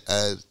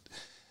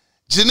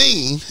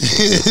 Janine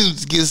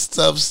gets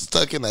stuff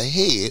stuck in her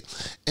head,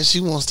 and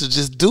she wants to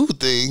just do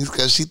things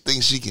because she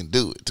thinks she can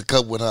do it to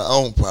cope with her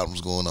own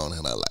problems going on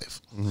in her life.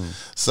 Mm-hmm.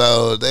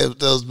 So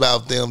that was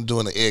about them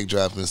doing the egg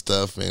drop and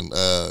stuff, and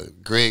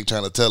Greg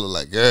trying to tell her,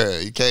 like, girl,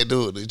 you can't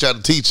do it. He tried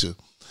to teach her.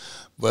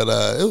 But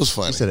it was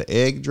funny. You said an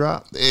egg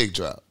drop? The egg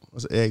drop.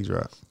 What's an egg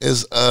drop?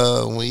 It's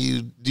when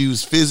you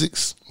use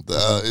physics.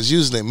 It's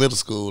usually in middle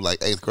school, like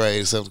 8th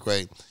grade, 7th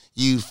grade.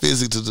 You use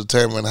physics to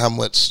determine how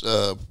much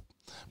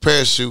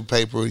parachute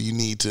paper you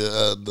need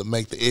to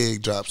make the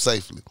egg drop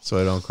safely. So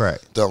it don't crack.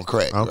 Don't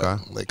crack. Okay. Right?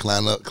 They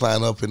climb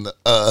up in the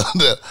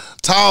the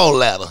tall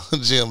ladder,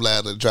 gym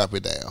ladder, and drop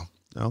it down.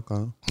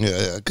 Okay.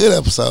 Yeah. Good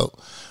episode.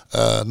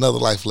 Another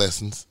life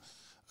lessons.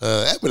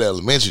 Abbott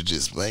Elementary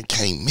just, man,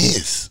 can't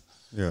miss.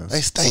 Yeah.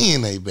 They stay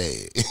in their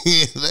bag.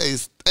 They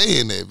stay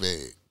in their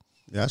bag.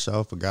 Yeah, I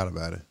sure forgot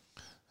about it.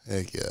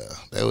 Heck yeah.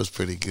 That was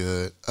pretty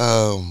good.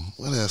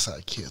 What else I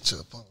catch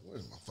up on?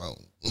 Where's my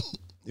phone?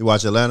 You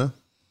watch Atlanta?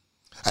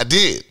 I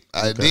did.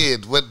 I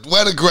did.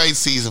 What a great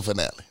season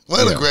finale.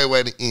 What a great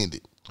way to end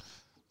it.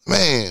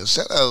 Man,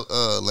 shout out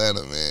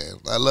Atlanta, man.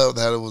 I loved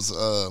how it was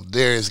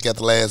Darius got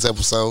the last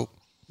episode.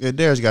 Yeah,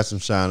 Darius got some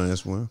shine on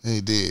this one. He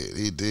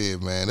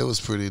did, man. It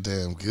was pretty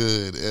damn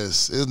good.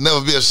 It'll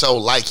never be a show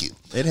like it.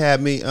 It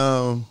had me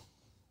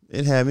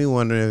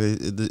wondering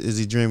is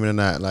he dreaming or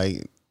not?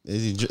 Like,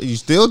 you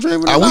still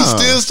dreaming? Are we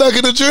still stuck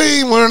in a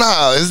dream or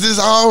not? Is this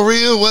all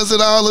real? Was it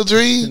all a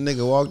dream? The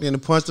nigga walked in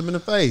and punched him in the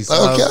face. Okay.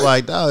 I was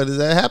like, dog, does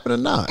that happen or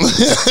not?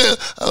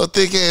 Oh,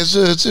 thick ass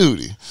Judge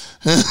Judy.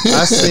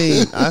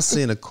 I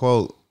seen a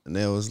quote and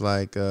it was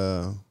like,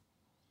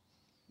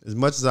 as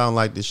much as I don't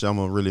like this show, I'm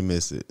gonna really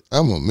miss it.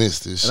 I'm gonna miss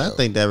this show. And I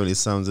think that really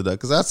sums it up.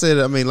 Because I said,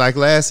 I mean, like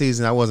last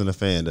season, I wasn't a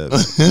fan of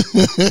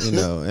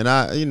it.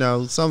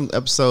 And some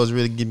episodes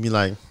really give me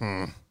like,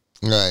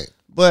 Right.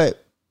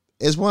 But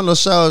it's one of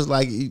those shows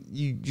like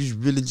you just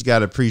really just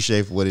gotta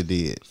appreciate for what it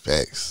did.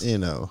 Facts.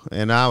 And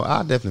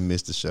I definitely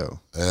missed the show.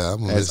 Yeah,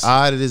 I'm as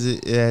odd as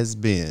it has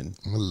been.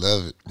 I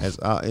love it.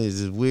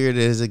 As weird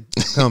as it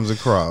comes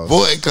across.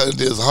 Boy, cause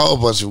there's a whole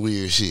bunch of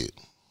weird shit.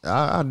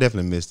 I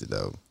definitely missed it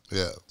though.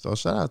 Yeah. So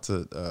shout out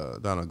to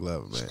Donald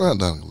Glover, man. Well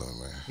done,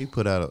 man. He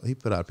put out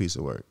a piece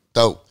of work.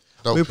 Dope.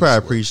 I'll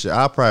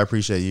probably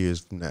appreciate years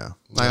from now.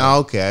 Like,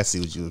 oh, okay, I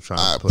see what you were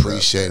trying to put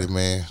appreciate it,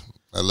 man.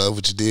 I love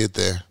what you did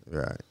there.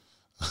 Right.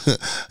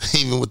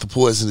 Even with the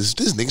poisonous,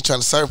 this nigga trying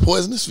to serve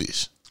poisonous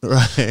fish.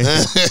 Right.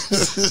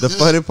 The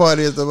funny part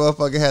is the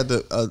motherfucker had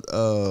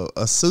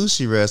a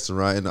sushi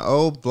restaurant in the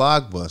old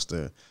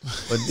Blockbuster,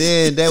 but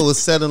then they was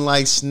selling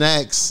like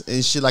snacks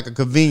and shit like a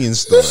convenience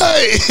store.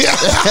 Hey.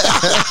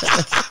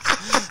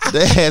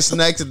 They had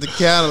snacks at the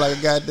counter like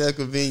a goddamn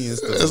convenience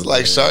store. It's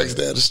like sharks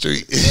down the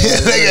street.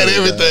 They got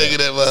everything in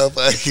that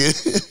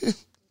motherfucker.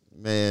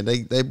 Man,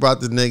 they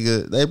brought the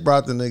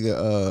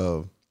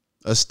nigga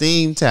a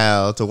steam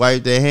towel to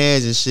wipe their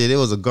hands and shit. It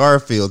was a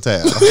Garfield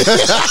towel.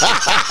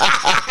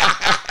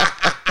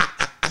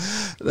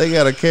 They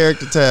got a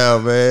character towel,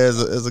 man.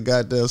 It's a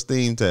goddamn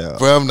steam towel.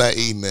 Bro, I'm not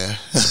eating that.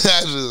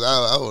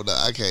 I don't know.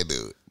 I can't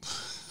do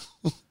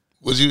it.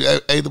 Would you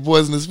ate the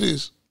poisonous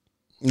fish?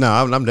 No,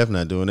 I'm definitely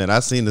not doing that. I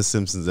seen the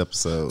Simpsons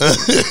episode.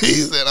 He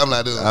said, I'm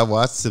not doing it. I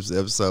watched the Simpsons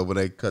episode where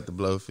they cut the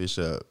blowfish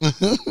up.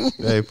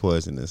 Very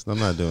poisonous. I'm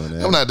not doing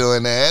that. I'm not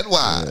doing that.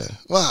 Why? Yeah.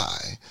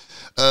 Why?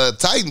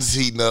 Titans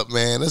heating up,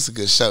 man. That's a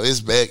good show.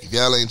 It's back. If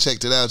y'all ain't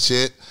checked it out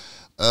yet,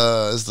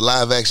 it's the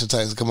live action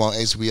Titans. Come on,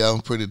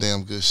 HBO. Pretty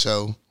damn good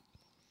show.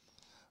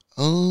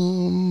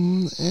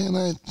 And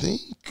I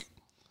think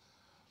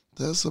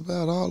that's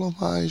about all of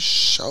my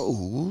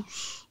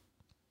shows.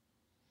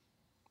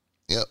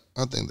 Yep,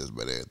 I think that's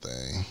about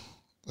everything.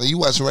 Are you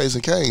watching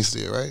Raising Cain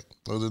still, right?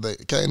 Or did they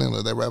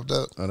wrapped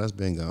up? Oh, that's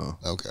been gone.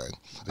 Okay.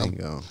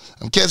 Gone.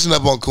 I'm catching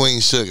up on Queen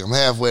Sugar. I'm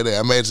halfway there.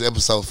 I made it to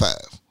episode 5.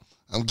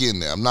 I'm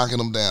getting there. I'm knocking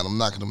them down.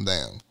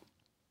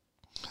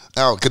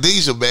 Oh,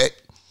 Khadijah back.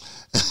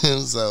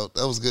 So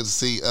that was good to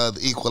see the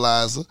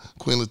Equalizer,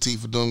 Queen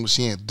Latifah doing what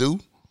she had to do.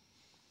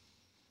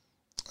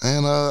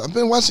 And I've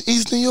been watching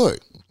East New York,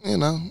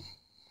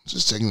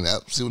 just checking it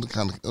out, see what the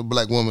kind of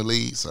black woman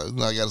leads. So,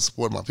 I got to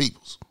support my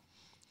peoples.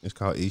 It's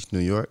called East New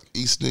York?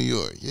 East New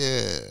York,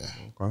 yeah.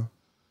 Okay.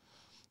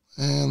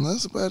 And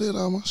that's about it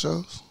on my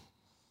shows.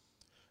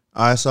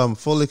 All right, so I'm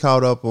fully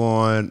caught up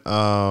on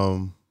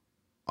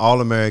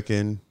All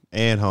American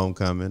and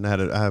Homecoming. I had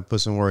to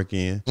put some work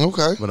in.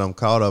 Okay. But I'm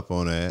caught up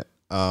on that.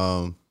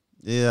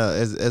 Yeah,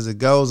 as it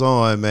goes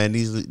on, man,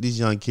 these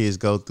young kids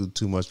go through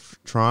too much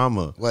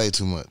trauma. Way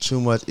too much. Too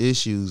much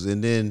issues.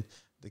 And then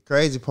the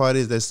crazy part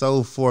is they're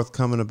so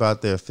forthcoming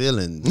about their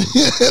feelings.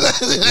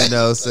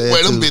 Saying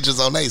wear them bitches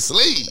on their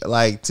sleeve.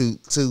 Like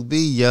to be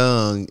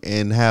young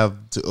and have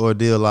to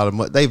ordeal a lot of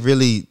money. They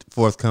really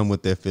forthcome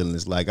with their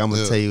feelings. Like, I'm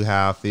gonna tell you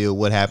how I feel,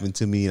 what happened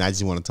to me, and I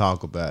just want to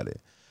talk about it.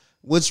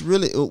 What's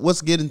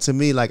getting to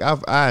me, like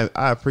I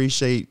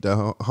appreciate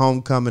the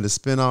Homecoming, the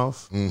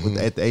spinoff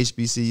at the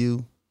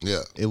HBCU.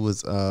 Yeah, it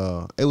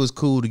was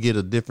cool to get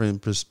a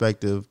different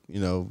perspective,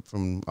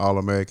 from All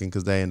American,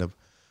 because they in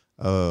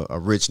a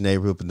rich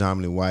neighborhood,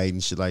 predominantly white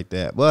and shit like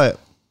that. But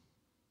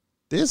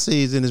this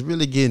season is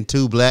really getting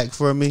too black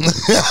for me.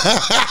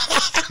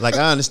 Like,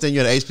 I understand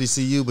you're at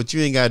HBCU, but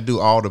you ain't got to do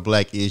all the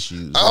black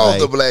issues.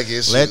 The black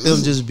issues. Let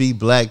them just be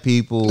black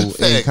people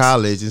in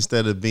college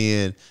instead of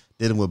dealing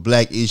with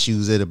black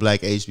issues at a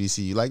black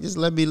HBCU. Like, just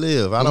let me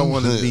live. I don't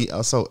want to be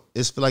so.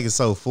 It's feel like it's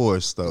so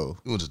forced though.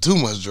 It was too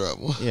much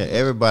drama. Yeah,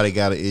 everybody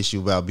got an issue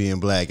about being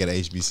black at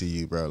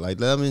HBCU, bro. Like,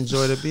 let them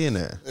enjoy the being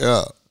there.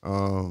 Yeah.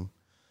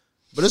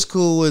 But it's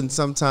cool, and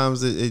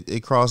sometimes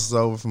it crosses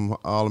over from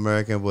All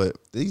American, but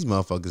these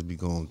motherfuckers be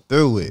going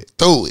through it.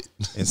 And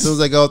as soon as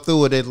they go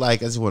through it, they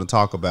like, I just want to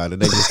talk about it.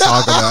 They just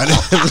talk about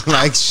it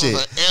like shit.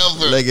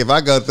 Forever. Like, if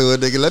I go through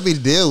it, nigga, let me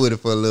deal with it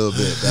for a little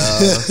bit, dog.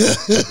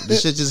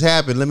 This shit just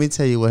happened. Let me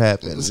tell you what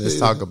happened. Let's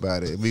talk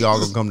about it. We all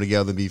gonna come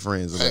together and be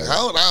friends about it.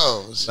 Hold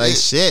on. Shit. Like,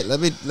 shit, let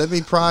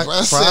me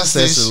process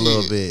it a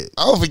little bit.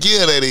 I don't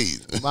forget that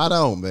either. I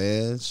don't,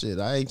 man. Shit,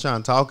 I ain't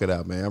trying to talk it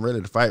out, man. I'm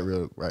ready to fight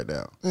right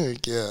now.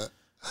 Heck yeah.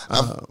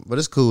 But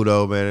it's cool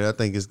though, man. I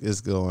think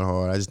it's going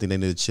hard. I just think they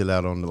need to chill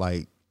out on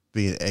like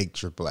being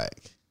extra black.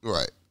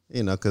 Right.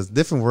 You know, because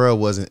Different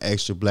World wasn't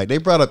extra black. They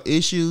brought up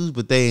issues,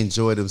 but they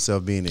enjoyed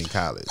themselves being in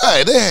college. All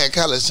right, they had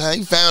college time.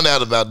 You found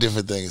out about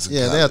different things.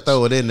 Yeah, college. they'll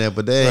throw it in there,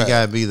 but they ain't Right.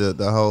 got to be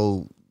the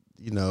whole,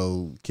 you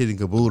know, kid and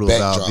caboodle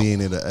Backdrop. about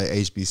being in a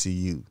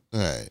HBCU.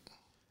 Right.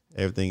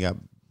 Everything got to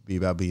be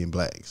about being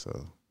black.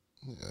 So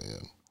Yeah.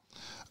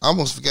 I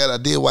almost forgot I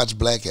did watch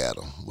Black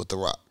Adam with The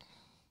Rock.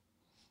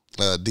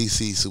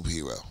 DC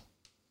superhero.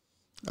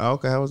 oh,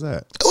 okay, how was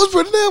that? It was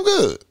pretty damn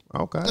good.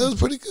 Okay, It was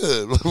pretty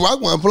good.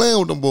 Rock wasn't playing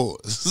with them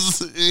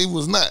boys. He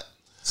was not.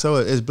 so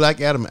is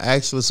Black Adam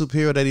actually a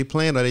superhero that he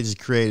playing, or they just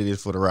created it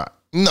for The Rock?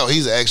 No,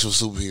 he's an actual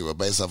superhero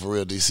based off of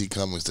real DC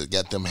comics that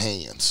got them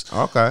hands.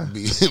 Okay,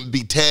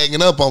 Be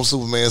tagging up on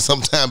Superman,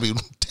 sometimes be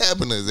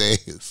tapping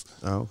his ass.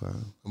 okay.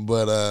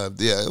 But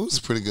yeah, it was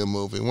a pretty good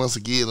movie. Once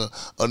again, a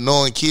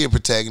annoying kid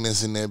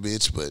protagonist in that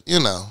bitch, but you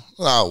know,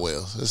 oh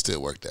well, it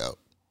still worked out.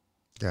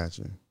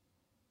 Gotcha.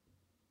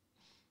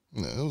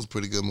 Yeah, it was a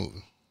pretty good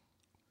movie.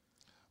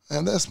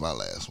 And that's my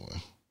last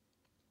one.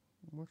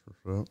 What's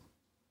up?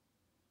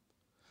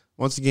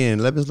 Once again,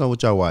 let us know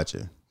what y'all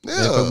watching.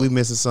 Yeah. If we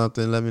missing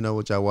something, let me know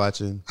what y'all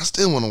watching. I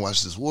still want to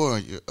watch this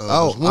Warrior.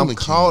 Oh, this Woman I'm King.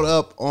 caught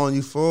up on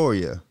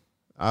Euphoria.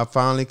 I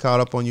finally caught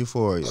up on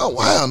Euphoria. Oh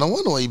wow! No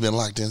wonder why you been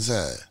locked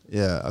inside.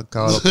 Yeah, I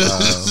caught up.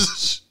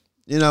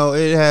 You know,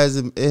 it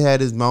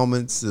had its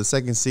moments. The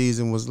second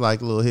season was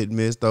like a little hit and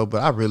miss though,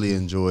 but I really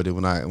enjoyed it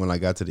when I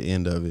got to the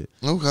end of it.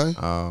 Okay.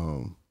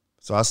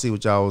 So I see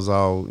what y'all was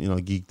all, you know,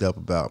 geeked up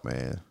about,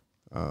 man.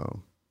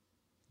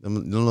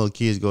 Them little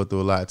kids go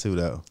through a lot too,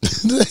 though.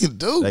 They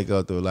do. They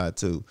go through a lot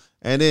too.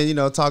 And then, you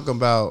know, talking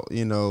about,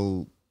 you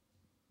know,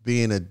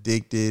 being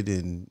addicted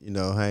and, you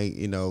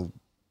know,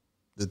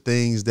 the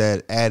things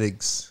that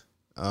addicts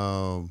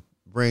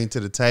bring to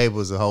the table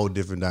is a whole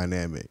different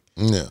dynamic.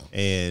 Yeah.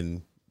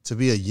 And to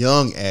be a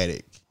young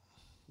addict,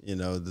 you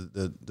know,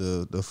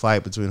 the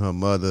fight between her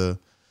mother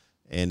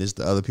and it's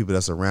the other people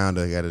that's around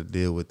her got to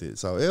deal with it.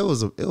 So it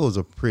was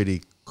a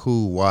pretty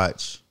cool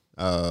watch.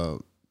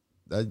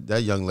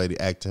 That young lady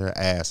acted her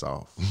ass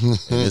off. And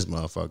this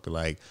motherfucker,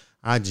 like,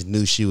 I just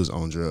knew she was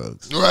on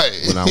drugs. Right.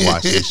 When I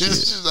watched this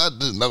shit. I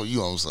didn't know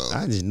you on something.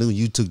 I just knew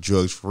you took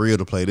drugs for real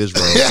to play this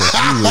role.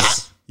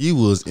 'Cause you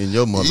was in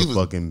your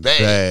motherfucking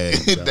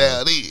bag. dog.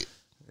 Down there.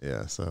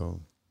 Yeah, so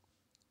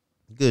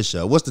good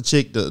show. What's the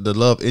chick, the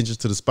love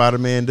interest to the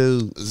Spider-Man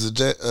dude?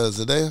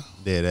 Zendaya?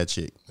 Yeah, that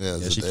chick. Yeah,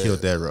 she Zendaya.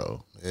 killed that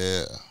role.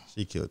 Yeah.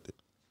 She killed it.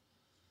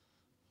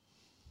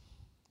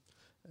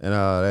 And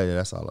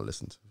that's all I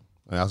listened to.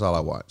 That's all I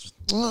watched.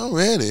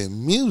 Already.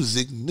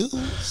 Music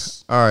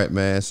news. All right,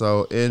 man.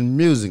 So in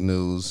music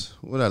news,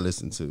 what I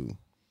listened to?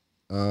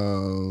 I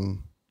don't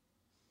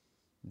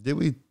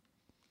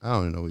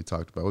even know what we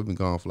talked about. We've been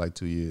gone for like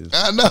 2 years.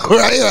 I know,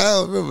 right? I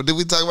don't remember. Did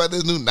we talk about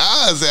this new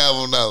Nas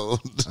album, though?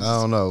 I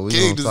don't know. We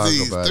King gonna talk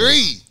Disease about 3.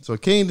 it. So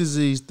King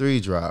Disease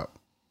 3 dropped.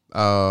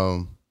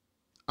 I'm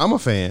a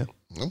fan.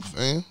 I'm a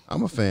fan.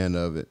 I'm a fan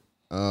of it.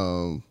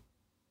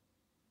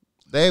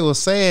 They were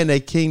saying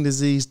that King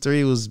Disease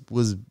 3 was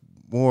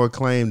more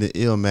acclaimed than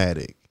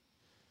Illmatic.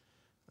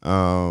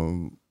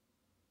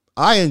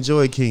 I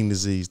enjoyed King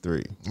Disease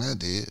 3. I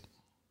did.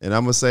 And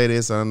I'm going to say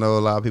this. I know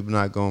a lot of people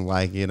not going to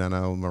like it. I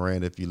know,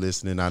 Miranda, if you're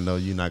listening, I know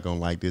you're not going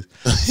to like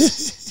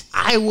this.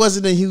 I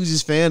wasn't the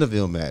hugest fan of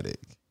Illmatic.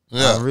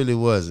 Yeah. I really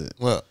wasn't.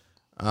 Well,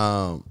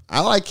 I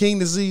like King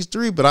Disease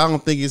 3, but I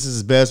don't think it's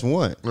his best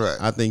one. Right.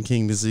 I think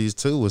King Disease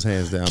 2 was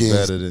hands down King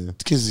better than...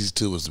 Disease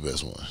 2 was the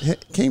best one.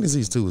 King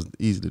Disease 2 was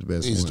easily the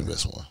best He's one. the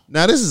best one.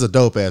 Now, this is a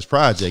dope-ass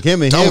project.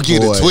 Him and Don't Hit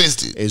get it Boy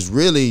twisted. is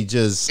really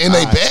just... In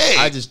they bag.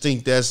 I just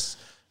think that's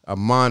a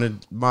modern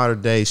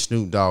day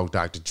Snoop Dogg,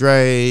 Dr.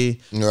 Dre.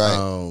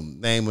 Right.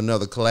 Name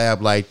another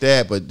collab like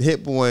that. But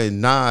Hit Boy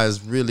and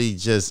Nas really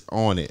just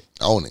on it.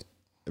 Own it.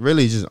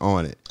 Really just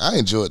on it. I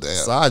enjoyed that.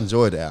 So I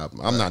enjoyed the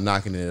album. I'm not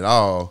knocking it at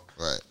all.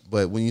 Right.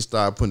 But when you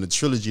start putting the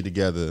trilogy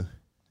together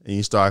and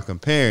you start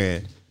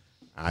comparing,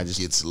 I just...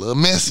 Gets a little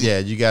messy. Yeah,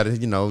 you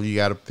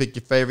gotta pick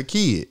your favorite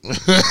kid. That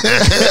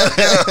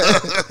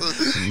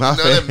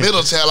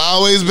middle child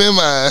always been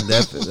mine.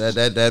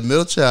 That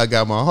middle child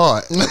got my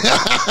heart.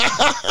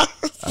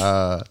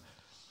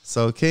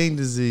 So King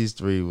Disease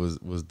 3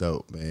 was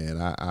dope, man.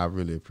 I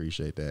really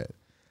appreciate that.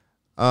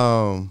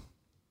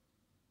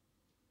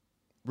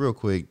 Real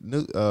quick,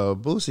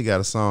 Boosie got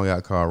a song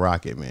out called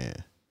Rocket Man.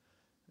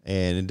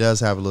 And it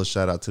does have a little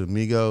shout out to the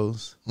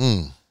Migos.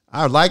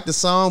 I like the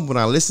song. When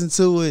I listen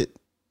to it,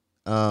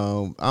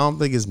 I don't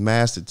think it's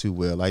mastered too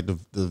well. Like the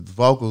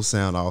vocals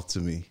sound off to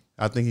me.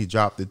 I think he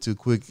dropped it too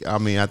quick. I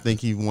mean, I think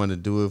he wanted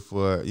to do it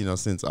for,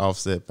 since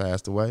Offset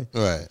passed away.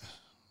 Right.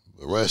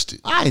 But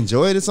rusted. I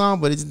enjoyed the song,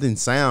 but it just didn't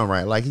sound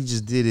right. Like he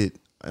just did it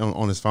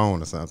on his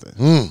phone or something.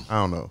 I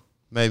don't know.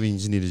 Maybe you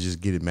just need to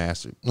just get it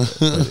mastered. But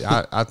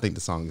I think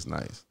the song is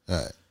nice. All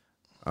right.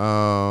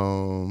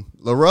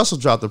 La Russell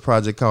dropped a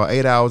project called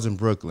 8 Hours in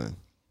Brooklyn.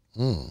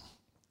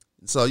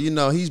 So,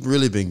 he's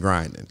really been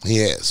grinding. He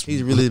has.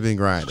 He's really been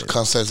grinding.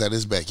 Concerts at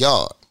his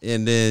backyard.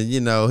 And then,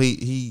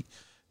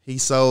 he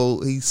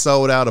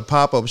sold out a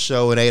pop-up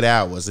show in 8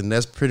 hours. And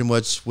that's pretty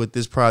much what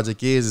this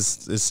project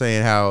is. It's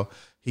saying how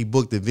he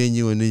booked a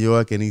venue in New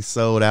York and he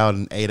sold out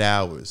in 8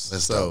 hours.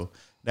 That's so dope.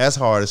 that's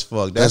hard as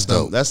fuck. That's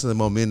dope. That's the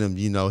momentum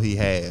he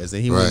has,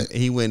 and he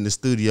went in the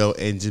studio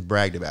and just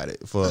bragged about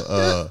it for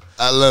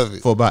I love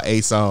it for about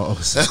 8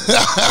 songs. I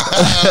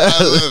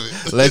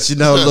love it. Let you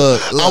know,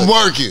 look, I'm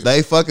working.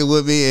 They fucking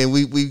with me, and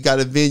we got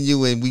a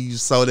venue and we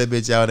sold that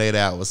bitch out in 8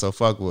 hours. So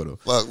fuck with him.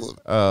 Fuck with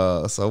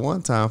him. So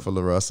one time for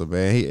La Russell,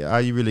 man,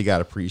 you really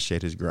gotta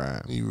appreciate his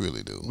grind. You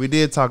really do. We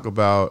did talk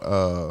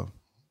about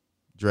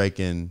Drake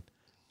and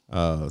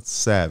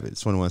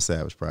Savage, 21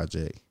 Savage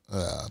project.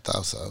 I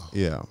thought so.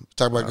 Yeah.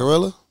 Talk about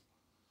Gorilla?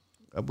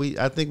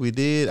 I think we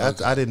did.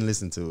 Okay. I didn't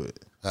listen to it.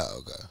 Oh,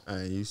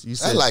 okay. You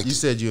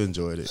said you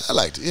enjoyed it. I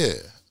liked it, yeah.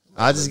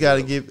 I just gotta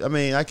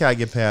I gotta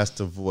get past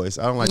the voice.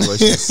 I don't like the way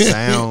she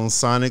sounds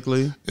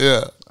sonically.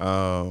 Yeah.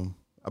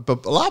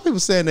 But a lot of people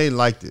saying they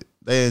liked it.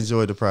 They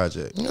enjoyed the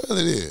project. Yeah,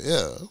 they did.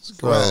 Yeah. It's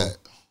great.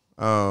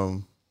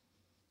 I'll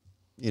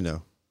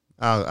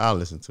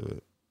listen to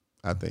it,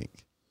 I think.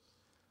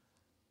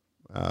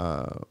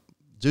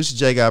 Juicy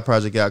J got a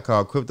project out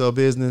called Crypto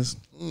Business.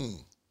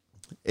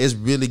 It's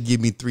really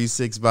give me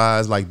 3-6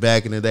 vibes, like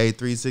back in the day,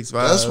 3-6 vibes.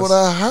 That's what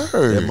I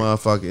heard. That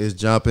motherfucker is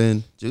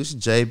jumping. Juicy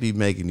J be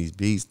making these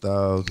beats,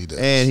 dog. He does.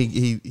 And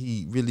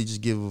he really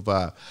just give a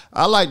vibe.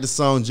 I like the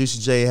song Juicy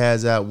J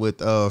has out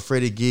with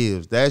Freddie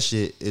Gibbs. That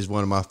shit is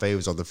one of my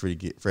favorites on the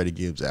Freddie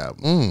Gibbs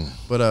album.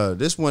 But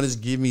this one is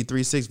give me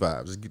 3-6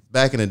 vibes.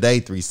 Back in the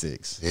day,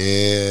 3-6.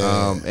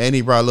 Yeah. And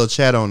he brought a little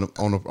chat on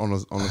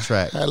the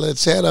track. Had a little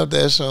chat up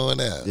there showing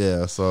that.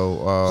 Yeah, so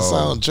The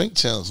song Drink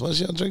Champs. Was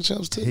she on Drink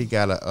Champs too? he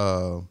got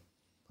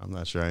I'm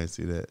not sure, I didn't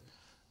see that.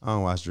 I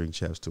don't watch Drink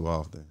Champs too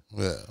often.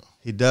 Yeah.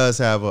 He does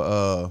have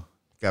got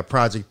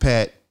Project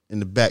Pat in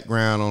the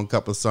background on a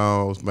couple of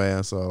songs,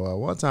 man. So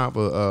one time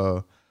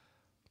for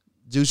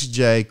Juicy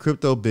J,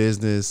 Crypto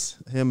Business,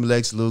 him,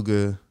 Lex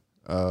Luger,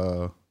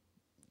 Trapaholics,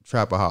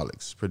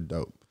 pretty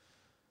dope.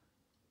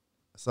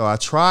 So I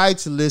tried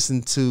to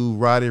listen to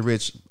Roddy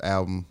Ricch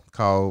album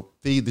called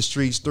Feed the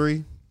Streets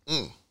 3.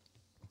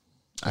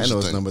 I know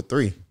it's number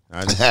 3.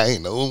 I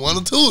ain't know one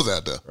or two was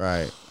out there.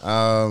 Right.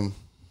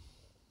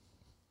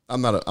 I'm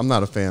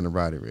not a fan of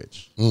Roddy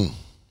Ricch.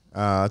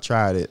 I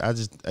tried it.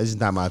 It's just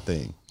not my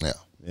thing. Yeah.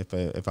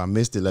 If I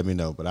missed it, let me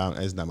know. But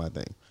it's not my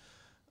thing.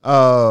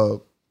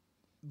 Busta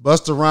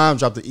Rhymes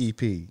dropped the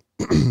EP.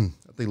 I think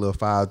a little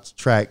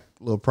 5-track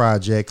little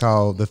project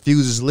called The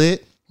Fuse Is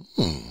Lit.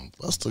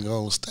 Busta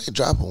gonna stay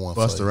dropping one.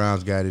 Busta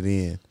Rhymes got it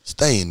in.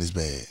 Stay in this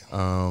bag.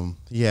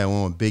 He had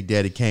one with Big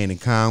Daddy Kane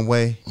and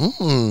Conway.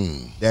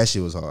 That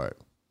shit was hard.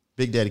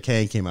 Big Daddy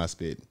Kane came out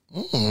spitting.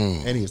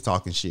 And he was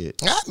talking shit.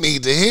 I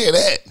need to hear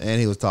that. And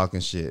he was talking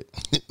shit.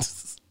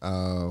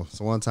 So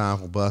one time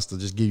for Busta,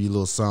 just give you a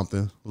little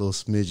something, a little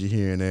smidget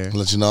here and there.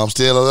 Let you know I'm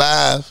still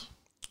alive.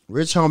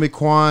 Rich Homie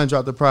Quan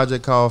dropped a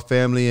project called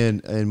Family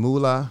and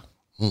Moolah.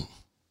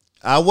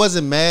 I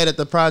wasn't mad at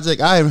the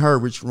project. I haven't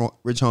heard Rich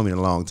Homie in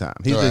a long time.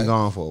 He's been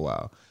gone for a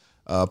while.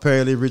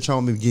 Apparently, Rich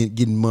Homie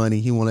getting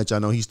money. He won't let y'all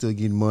know he's still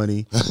getting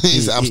money.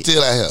 I'm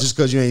still out here. Just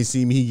because you ain't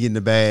see me, he getting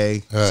the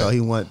bag. Right. So he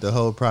want the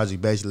whole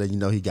project basically letting you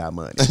know he got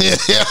money.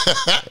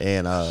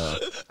 And I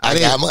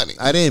got money.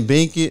 I didn't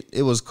bink it.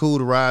 It was cool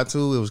to ride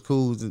to. It was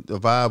cool to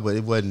vibe, but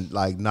it wasn't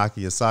like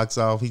knocking your socks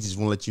off. He just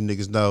want to let you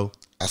niggas know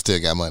I still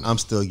got money. I'm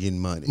still getting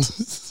money.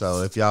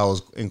 So if y'all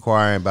was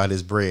inquiring about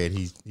his bread,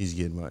 he's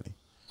getting money.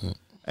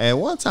 And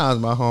one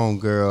time my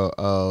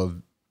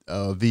homegirl,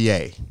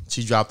 VA,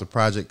 she dropped a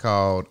project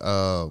called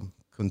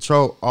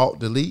Control Alt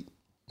Delete.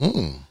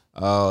 DU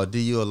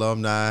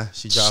alumni.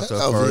 She dropped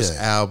her first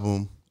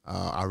album.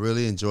 I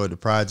really enjoyed the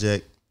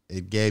project.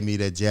 It gave me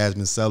that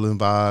Jasmine Sullivan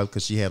vibe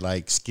because she had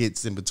like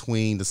skits in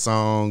between the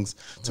songs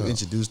to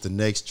introduce the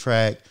next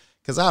track.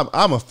 Because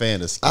I'm a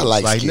fan of skits. I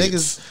like skits.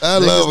 Niggas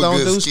don't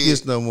do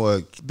skits no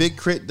more. Big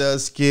Crit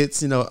does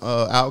skits.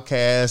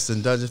 Outkast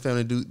and Dungeon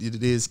Family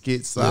did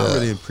skits. So I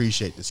really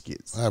appreciate the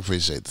skits. I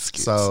appreciate the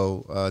skits.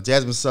 So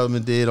Jasmine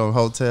Sullivan did on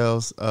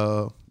Hotels.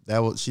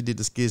 She did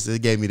the skits.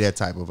 It gave me that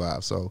type of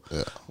vibe. So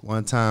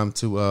one time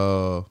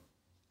to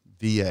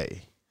VA.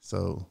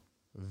 So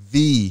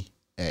VA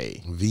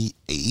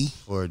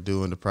for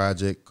doing the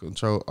project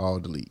Control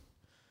Alt Delete.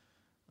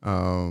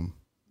 It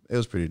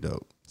was pretty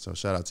dope. So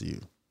shout out to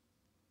you.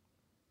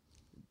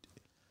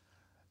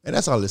 And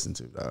that's all I listen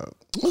to, dog.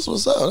 That's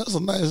what's up. That's a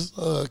nice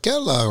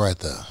catalog right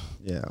there.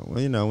 Yeah,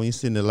 well, when you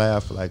sit in the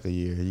lab for like a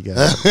year, you got a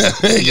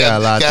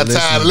lot got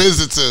time to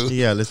listen to.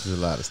 You got to listen to a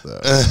lot of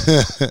stuff.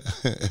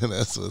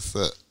 That's what's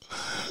up.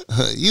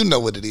 You know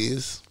what it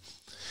is.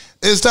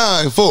 It's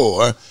time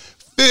for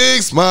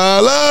Fix My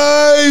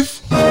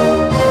Life.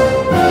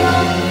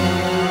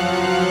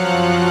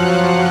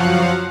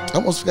 I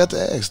almost forgot to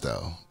ask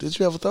though. Did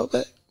you have a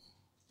throwback?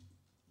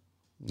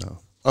 No.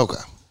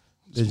 Okay.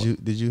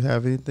 Did you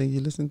have anything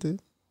you listened to?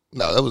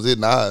 No, that was it,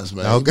 Nas,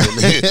 man. Okay.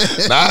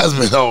 Nas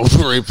been on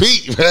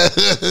repeat, man.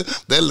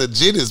 That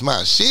legit is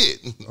my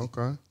shit.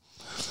 Okay.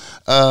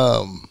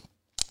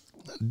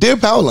 Dear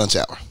Power Lunch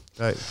Hour.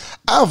 Right.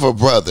 I have a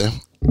brother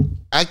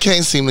I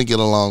can't seem to get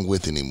along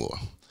with anymore.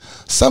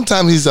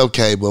 Sometimes he's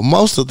okay, but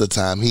most of the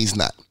time he's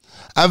not.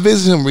 I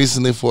visited him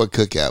recently for a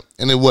cookout,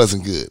 and it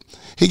wasn't good.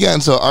 He got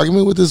into an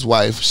argument with his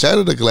wife,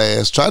 shattered a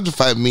glass, tried to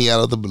fight me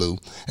out of the blue,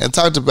 and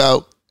talked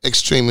about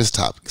extremist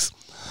topics,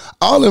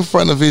 all in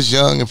front of his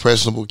young,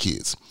 impressionable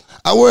kids.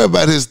 I worry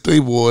about his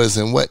 3 boys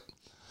and want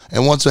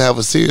to have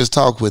a serious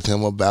talk with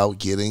him about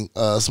getting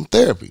some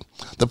therapy.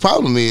 The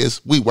problem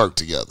is we work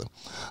together.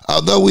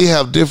 Although we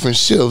have different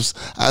shifts,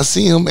 I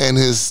see him and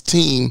his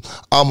team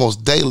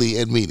almost daily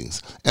at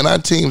meetings, and our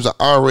teams are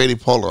already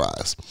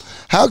polarized.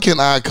 How can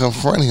I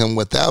confront him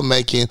without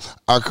making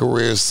our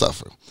careers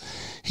suffer?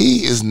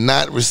 He is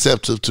not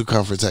receptive to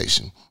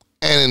confrontation,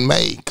 and it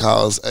may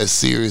cause a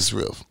serious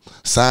rift.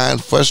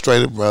 Signed,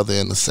 frustrated brother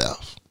in the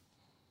South.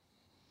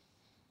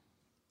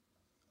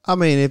 I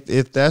mean,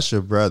 if that's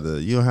your brother,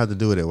 you don't have to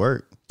do it at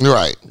work.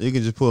 Right. You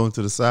can just pull him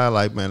to the side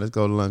like, man, let's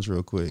go to lunch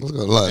real quick. Let's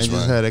go to lunch, and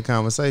just have that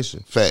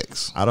conversation.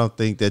 Facts. I don't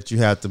think that you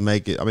have to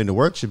make it. I mean, the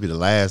work should be the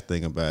last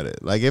thing about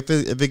it. Like, if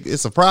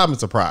it's a problem,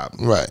 it's a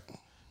problem. Right.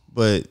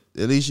 But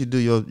at least you do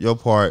your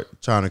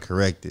part trying to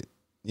correct it.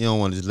 You don't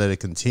want to just let it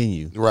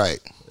continue.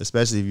 Right.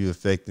 Especially if you're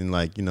affecting,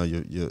 like, you know,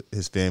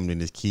 his family and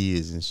his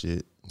kids and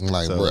shit.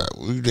 Like, so, bro,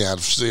 we didn't have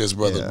serious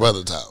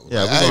brother talk.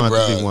 Yeah, like, we don't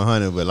have to be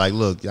 100, but like,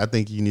 look, I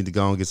think you need to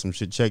go and get some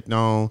shit checked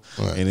on,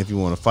 and if you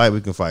want to fight, we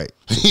can fight.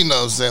 You know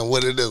what I'm saying?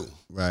 What it do?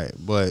 Right,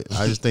 but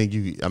I just think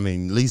at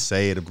least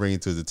say it or bring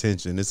it to his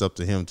attention. It's up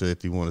to him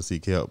if he want to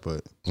seek help,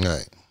 but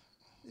right.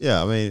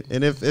 Yeah, I mean,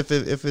 and if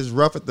it's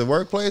rough at the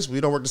workplace,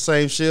 we don't work the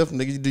same shift.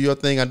 Nigga, you do your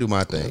thing, I do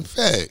my thing.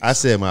 Fact. I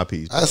said my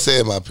piece. Bro. I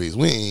said my piece.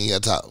 We ain't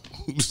got to talk.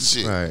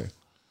 Shit. Right.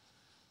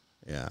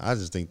 Yeah, I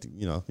just think,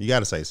 you got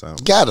to say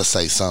something. Got to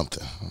say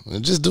something.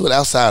 And just do it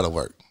outside of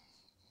work.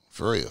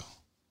 For real.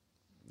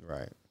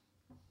 Right.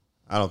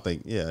 I don't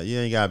think, you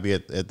ain't got to be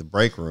at the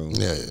break room.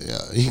 Yeah.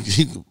 He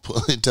can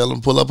tell him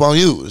to pull up on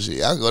you.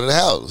 Shit, I go to the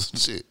house.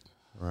 Shit.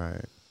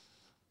 Right.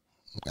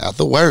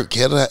 After work,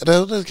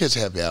 let's catch a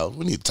happy hour.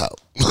 We need to talk.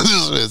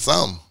 Just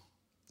something.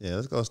 Yeah,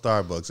 let's go to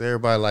Starbucks.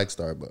 Everybody likes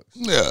Starbucks.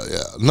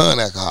 Yeah.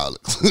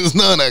 Non-alcoholics. It's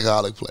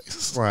non-alcoholic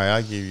place. Right,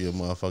 I give you a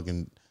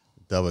motherfucking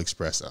double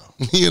espresso.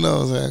 You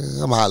know what I'm saying?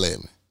 Come holler at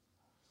me.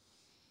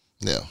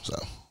 Yeah, so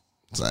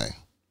same.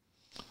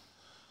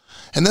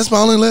 And that's my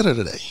only letter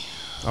today.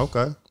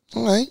 Okay.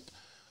 All right.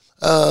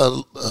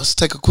 Let's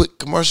take a quick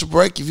commercial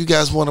break. If you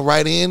guys want to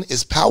write in,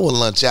 it's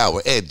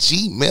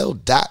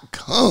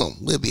powerlunchhour@gmail.com.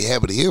 We'll be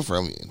happy to hear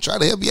from you and try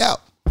to help you out.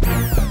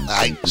 All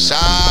right,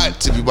 shot,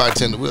 Tippy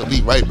Bartender. We'll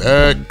be right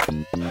back.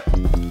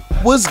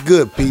 What's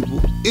good, people?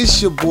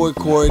 It's your boy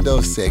Corey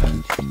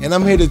Dosecki, and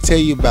I'm here to tell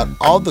you about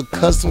all the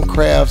custom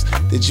crafts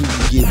that you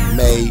can get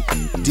made,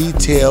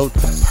 detailed,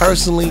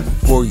 personally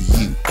for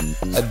you.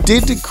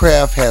 Addicted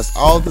Craft has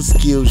all the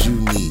skills you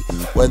need,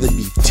 whether it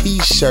be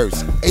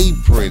t-shirts,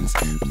 aprons,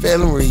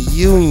 family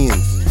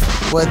reunions,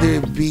 whether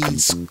it be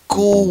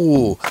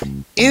school,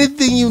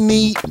 anything you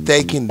need,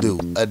 they can do.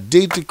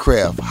 Addicted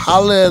Craft,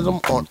 holler at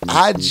them on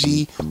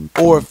IG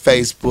or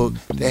Facebook.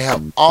 They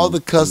have all the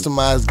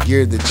customized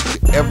gear that you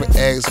could ever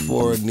ask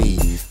for or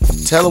need.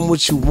 Tell them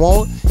what you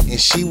want,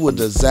 and she will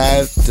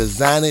design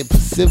it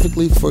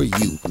specifically for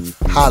you.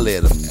 Holler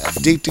at them,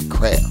 Addicted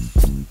Craft.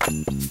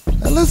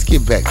 Now let's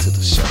get back to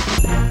the show.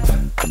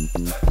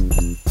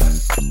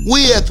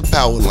 We at the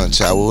Power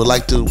Lunch Hour would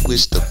like to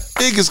wish the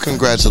biggest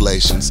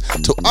congratulations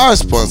to our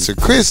sponsor,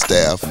 Chris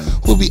Staff,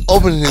 who will be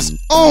opening his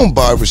own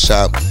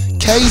barbershop,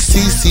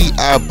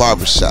 KCCI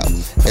Barbershop,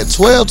 at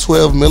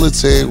 1212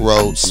 Military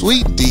Road,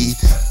 Suite D,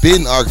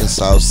 Benton,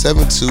 Arkansas,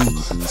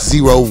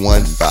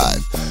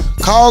 72015.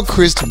 Call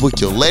Chris to book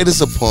your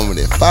latest appointment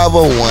at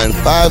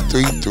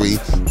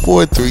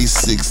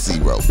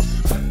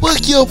 501-533-4360.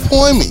 Book your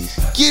appointment.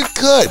 Get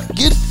cut,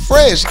 get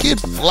fresh, get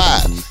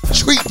fly.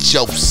 Treat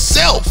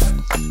yourself,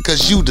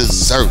 because you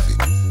deserve it.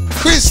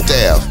 Chris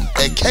Staff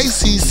at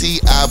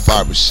KCCI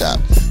Barbershop,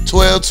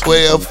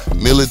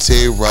 1212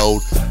 Military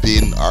Road,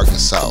 Benton,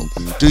 Arkansas.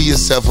 Do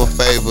yourself a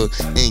favor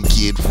and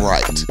get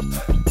right.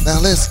 Now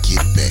let's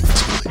get back to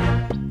it.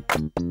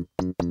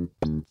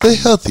 The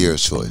healthier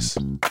choice.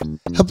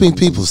 Helping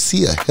people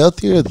see a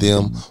healthier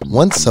them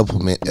one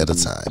supplement at a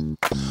time.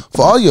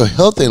 For all your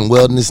health and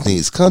wellness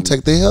needs,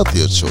 contact The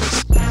Healthier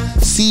Choice.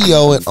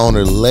 CEO and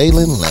owner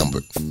Leyland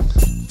Lambert.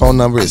 Phone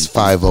number is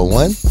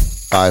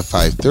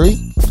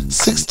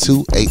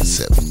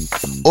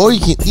 501-553-6287. Or you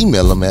can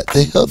email them at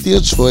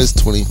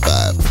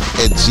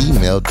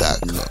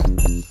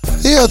thehealthierchoice25@gmail.com.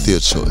 The Healthier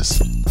Choice.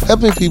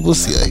 Helping people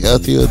see a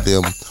healthier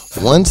them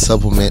one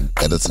supplement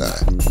at a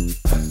time.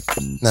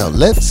 Now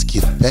let's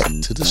get back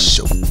to the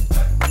show.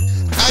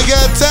 I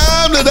got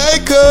time today,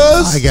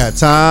 cuz. I got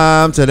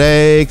time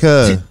today,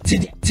 cuz.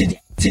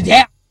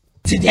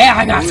 Today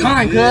I got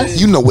time,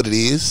 cuz. You know what it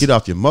is. Get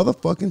off your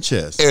motherfucking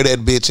chest. Air that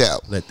bitch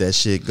out. Let that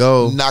shit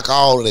go. Knock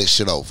all of that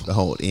shit over. Don't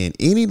hold in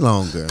any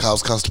longer.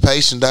 Cause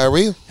constipation,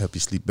 diarrhea. Help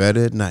you sleep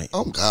better at night.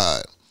 Oh,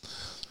 God.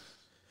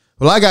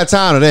 Well, I got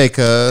time today,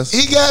 cuz.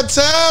 He got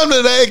time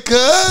today,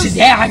 cuz.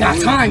 Today I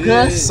got time,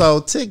 cuz. So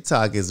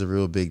TikTok is a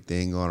real big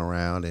thing going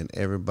around, and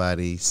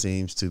everybody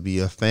seems to be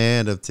a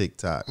fan of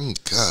TikTok. Oh,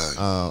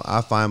 God.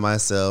 I find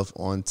myself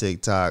on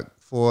TikTok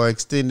for an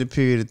extended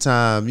period of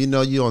time. You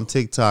know you on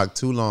TikTok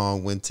too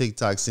long when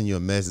TikTok send you a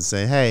message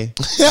saying, hey,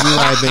 you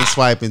might have been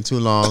swiping too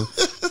long.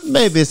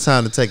 Maybe it's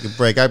time to take a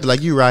break. I'd be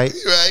like, you right.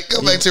 You right.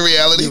 Go back to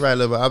reality. You're right,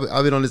 little bro.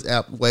 I've been on this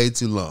app way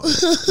too long.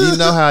 You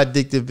know how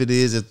addictive it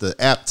is if the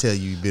app tell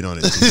you you've been on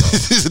it too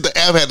long. The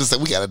app had to say,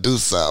 we got to do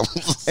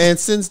something. And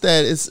since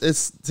that,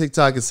 it's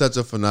TikTok is such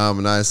a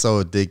phenomenon. It's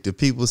so addictive.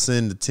 People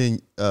tend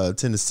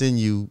to send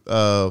you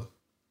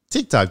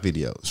TikTok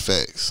videos.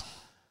 Facts.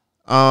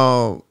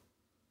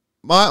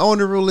 My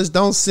only rule is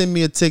don't send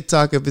me a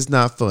TikTok if it's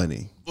not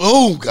funny.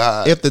 Oh,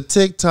 God. If the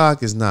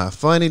TikTok is not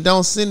funny,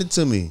 don't send it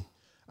to me.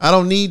 I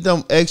don't need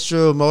them extra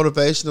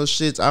motivational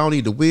shits. I don't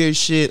need the weird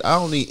shit. I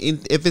don't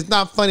need, if it's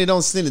not funny,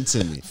 don't send it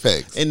to me.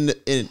 Facts. And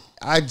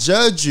I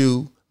judge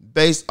you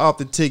based off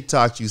the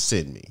TikTok you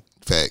send me.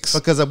 Facts.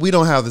 Because we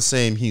don't have the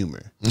same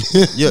humor.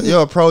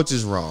 Your approach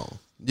is wrong.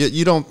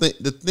 You don't think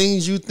the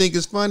things you think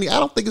is funny. I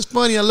don't think it's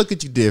funny. I look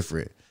at you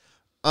different.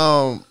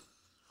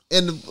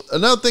 And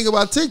another thing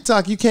about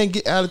TikTok, you can't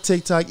get out of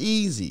TikTok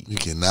easy. You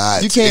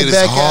cannot. You can't it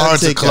back is hard out of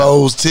to TikTok.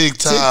 close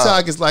TikTok.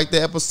 TikTok is like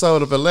the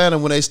episode of Atlanta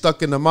when they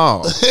stuck in the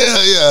mall.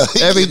 Hell yeah.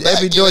 Every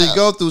Get door out. you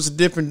go through is a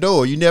different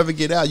door. You never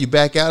get out. You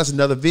back out, it's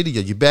another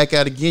video. You back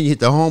out again, you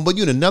hit the home, but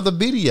you in another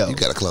video. You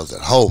got to close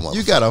that whole motherfucker.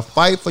 You got to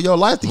fight for your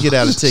life to get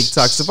out of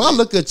TikTok. So if I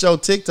look at your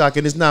TikTok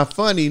and it's not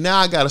funny, now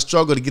I got to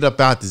struggle to get up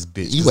out this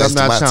bitch. You 'Cause I'm wasting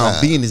not my trying time.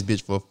 to be in this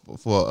bitch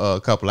for a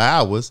couple of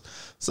hours.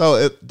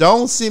 So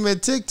don't see me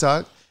at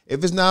TikTok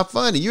if it's not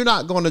funny. You're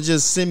not going to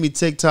just send me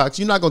TikToks.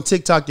 You're not going to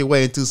TikTok your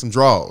way into some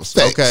draws.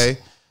 Facts. Okay?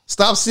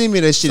 Stop sending me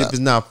that shit if it's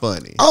not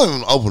funny. I don't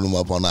even open them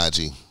up on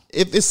IG.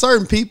 If it's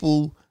certain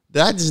people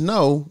that I just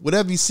know,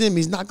 whatever you send me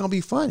is not going to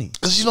be funny.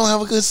 Because you don't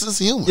have a good sense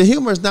of humor. Your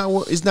humor is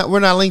not. We're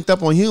not linked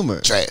up on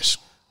humor. Trash.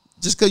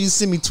 Just because you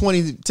send me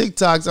 20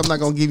 TikToks, I'm not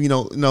gonna give you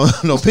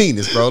no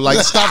penis, bro. Like,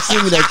 stop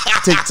sending me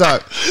that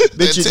TikTok. That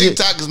Bitch,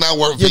 TikTok is not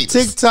worth your penis.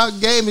 TikTok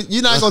game.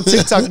 You're not gonna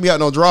TikTok me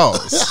out no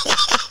draws.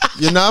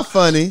 You're not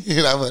funny.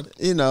 You know what?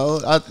 You know,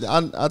 I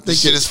think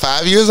This shit is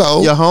 5 years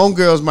old. your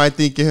homegirls might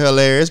think you're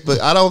hilarious, but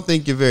I don't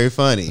think you're very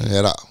funny.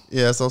 At all.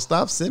 Yeah, so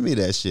stop sending me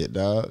that shit,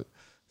 dog.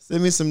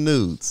 Send me some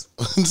nudes.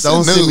 Some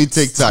Don't send me nudes.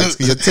 TikToks,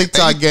 because your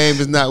TikTok game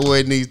is not where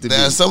it needs to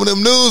Now, be. some of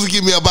them news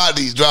give me about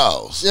these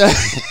draws. Yeah.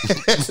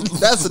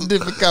 That's a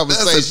different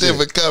conversation. That's a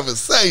different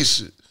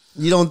conversation.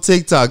 You don't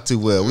TikTok too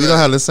well. We don't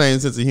have the same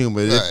sense of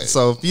humor. Right.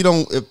 So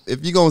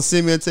if you're gonna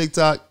send me a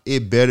TikTok,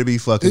 it better be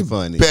fucking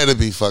funny. Better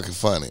be fucking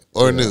funny.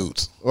 Or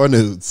nudes. Or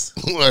nudes.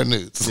 Or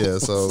nudes. Yeah,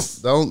 so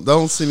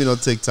don't send me no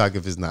TikTok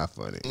if it's not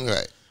funny.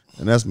 Right.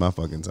 And that's my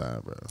fucking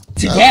time, bro.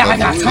 Today I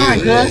got time,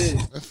 cuz.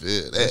 I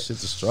feel That that.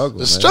 shit's a struggle, The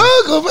man.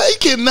 struggle, man. You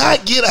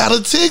cannot get out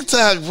of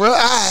TikTok, bro.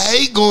 I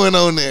hate going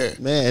on there.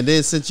 Man, and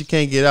then since you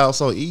can't get out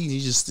so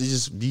easy,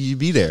 you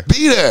be there.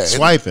 Be there.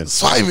 Swiping.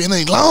 Swiping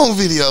ain't long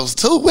videos,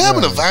 too. What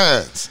happened to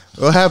Vines?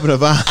 What happened to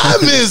Vine? I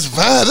miss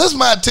Vines. That's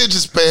my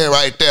attention span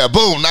right there.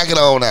 Boom, knock it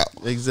on out.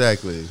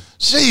 Exactly.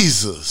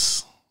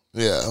 Jesus.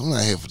 Yeah, I'm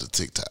not here for the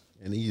TikTok.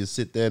 And then you just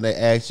sit there and they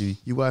ask you,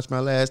 you watched my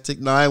last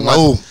TikTok? No, I ain't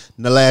No. watched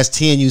the last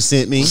 10 you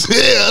sent me.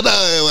 Yeah,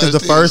 no. Because the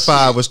first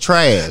 5 was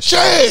trash.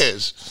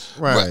 Trash.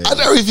 Right. But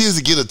I refuse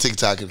to get a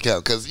TikTok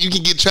account because you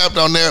can get trapped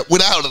on there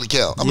without an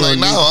account. I'm You like,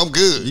 don't no, need- I'm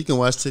good. You can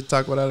watch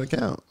TikTok without an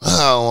account. I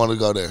don't want to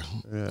go there.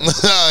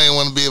 I ain't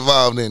want to be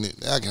involved in it.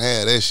 I can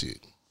have that shit.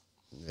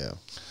 Yeah.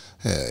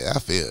 Yeah, I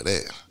feel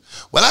that.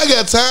 Well, I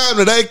got time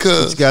today, You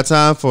cuz. got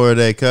time for it,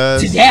 today,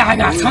 cuz. Today I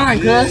got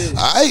time, cuz.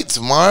 All right,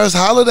 tomorrow's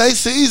holiday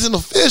season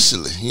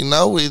officially. You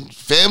know,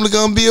 family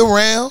gonna be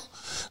around.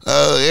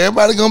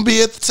 Everybody gonna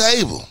be at the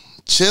table,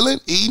 chilling,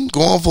 eating,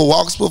 going for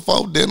walks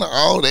before dinner,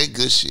 all that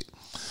good shit.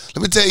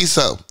 Let me tell you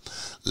something.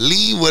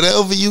 Leave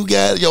whatever you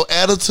got, your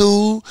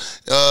attitude,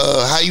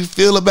 how you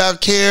feel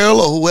about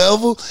Carol or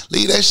whoever,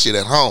 leave that shit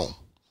at home.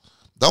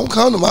 Don't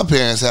come to my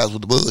parents' house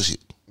with the bullshit.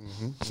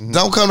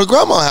 Don't come to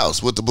grandma's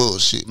house with the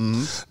bullshit.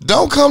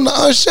 Don't come to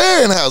Aunt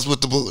Sharon's house with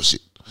the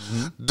bullshit.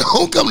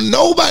 Don't come to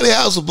nobody's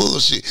house with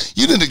bullshit.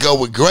 You need to go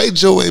with great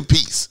joy and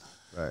peace.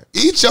 Right.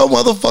 Eat your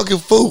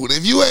motherfucking food.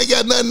 If you ain't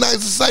got nothing nice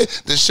to say,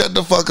 then shut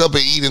the fuck up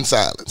and eat in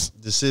silence.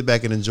 Just sit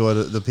back and enjoy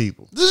the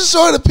people. Just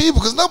enjoy the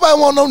people, because nobody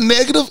want no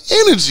negative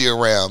energy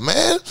around,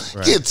 man.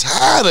 Right. Get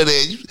tired of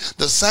that.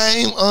 The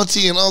same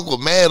auntie and uncle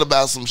mad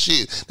about some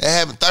shit that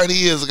happened 30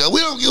 years ago. We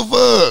don't give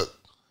a fuck.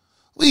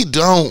 We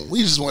don't.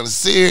 We just want to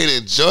sit here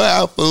and enjoy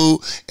our food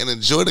and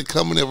enjoy the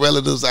company of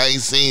relatives I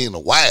ain't seen in a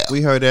while.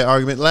 We heard that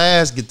argument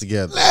last get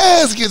together.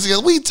 Let's get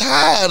together. We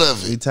tired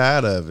of We it.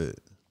 tired of it.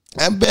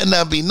 I better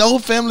not be no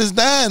families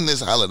dying this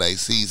holiday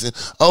season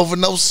over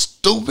no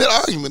stupid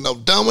argument, no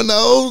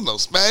dominoes, no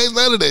spades,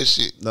 none of that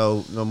shit.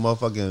 No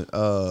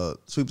motherfucking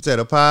sweet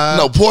potato pie.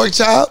 No pork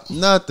chop,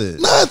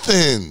 Nothing.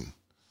 nothing.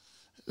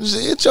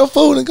 Just eat your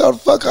food and go the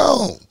fuck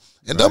home.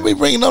 And don't be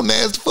bringing no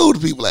nasty food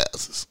to people's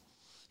houses.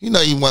 You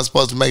know you weren't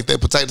supposed to make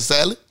that potato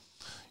salad.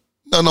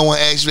 You know no one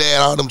asked you to add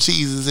all them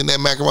cheeses in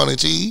that macaroni and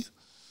cheese.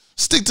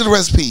 Stick to the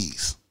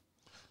recipes.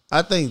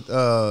 I think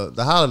the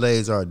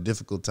holidays are a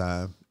difficult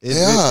time.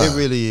 Yeah. It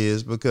really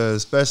is, because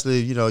especially,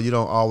 you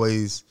don't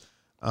always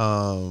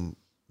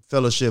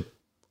fellowship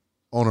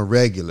on a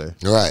regular.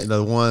 Right.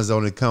 The ones that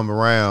only come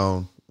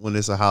around when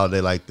it's a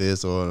holiday like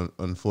this or an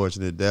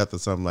unfortunate death or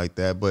something like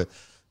that. But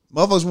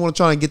motherfuckers want to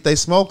try and get their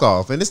smoke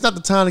off, and it's not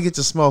the time to get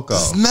your smoke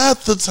off. It's not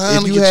the time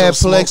If to you get had your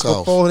smoke Plex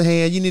off.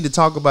 beforehand, you need to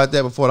talk about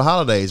that before the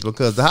holidays,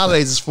 because the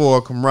holidays is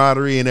for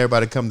camaraderie and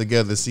everybody come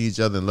together to see each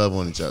other and love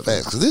on each other.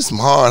 Facts, 'cause this some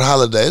hard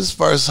holidays. This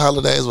first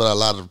holidays with a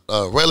lot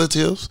of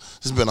relatives.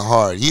 It's been a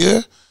hard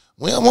year.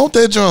 We don't want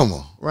that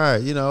drama.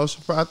 Right. You know,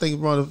 I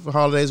think one of the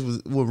holidays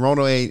when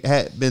Rona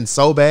had been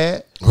so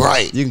bad.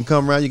 Right. You can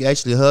come around, you can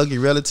actually hug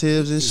your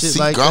relatives and shit See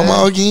like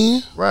grandma that.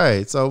 again.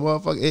 Right. So,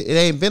 motherfucker, it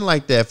ain't been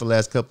like that for the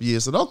last couple of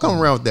years. So don't come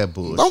around with that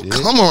bullshit. Don't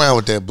come around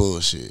with that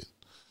bullshit.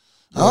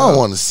 I don't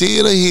want to see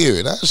it or hear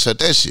it. I shut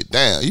that shit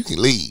down. You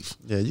can leave.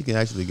 Yeah, you can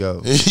actually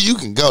go. You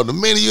can go. The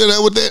minute you're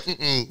there with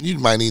that, you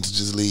might need to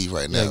just leave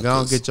right now. Yeah, go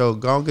and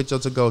get your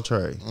to-go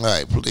tray. All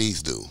right,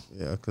 please do.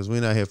 Yeah, because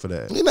we're not here for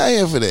that. We're not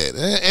here for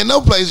that. And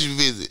no place you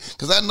visit.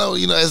 Because I know,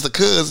 as the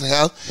cousin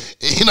house,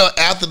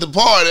 after the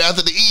party,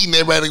 after the eating,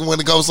 everybody want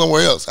to go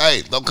somewhere else.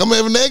 Hey, don't come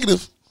here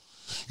negative.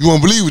 You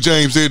won't believe what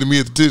James said to me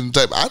at the dinner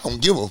table. I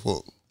don't give a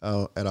fuck.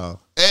 Oh, at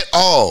all. At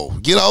all.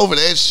 Get over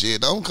that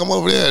shit. Don't come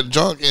over there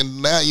drunk and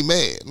now you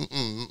mad.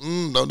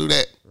 Don't do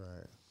that.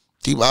 Right.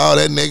 Keep all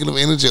that negative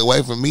energy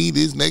away from me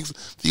these next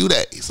few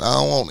days. I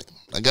don't want it.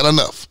 I got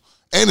enough.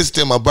 And it's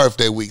still my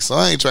birthday week, so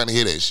I ain't trying to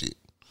hear that shit.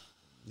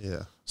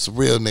 Yeah. It's a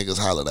real niggas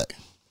holiday.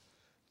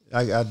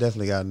 I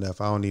definitely got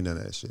enough. I don't need none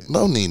of that shit.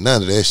 Don't need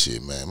none of that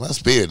shit, man. My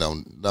spirit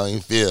don't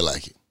even feel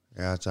like it.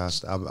 Yeah,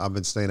 I've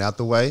been staying out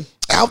the way.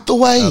 Out the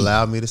way.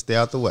 Allow me to stay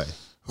out the way.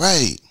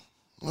 Right.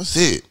 That's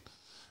it.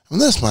 I mean,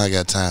 that's why I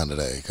got time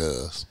today,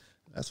 cuz.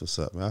 That's what's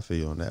up, man. I feel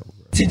you on that one,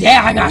 bro. Today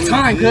I got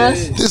time,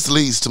 cuz. This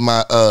leads to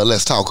my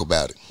let's talk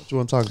about it. What you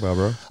want to talk about,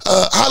 bro?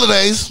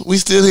 Holidays, we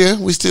still here.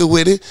 We still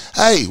with it.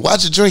 Hey,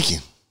 watch your drinking.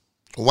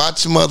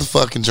 Watch your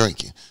motherfucking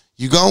drinking.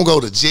 You gonna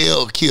go to jail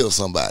or kill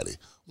somebody.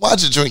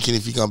 Watch your drinking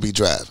if you're gonna be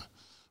driving.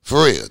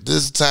 For real. This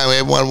is the time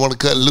everyone want to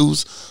cut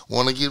loose,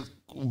 want to get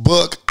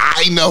buck.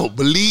 I know.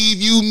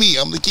 Believe you me,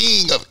 I'm the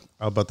king of it.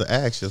 I was about to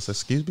ask you.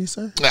 Excuse me,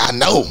 sir? I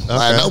know,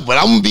 but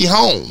I'm gonna be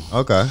home.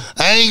 Okay.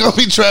 I ain't gonna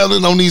be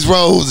traveling on these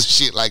roads and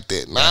shit like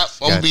that. Nah,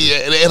 I'm gonna be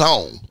at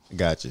home.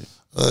 Got you.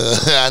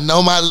 I know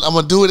I'm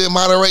gonna do it in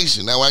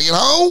moderation. Now when I get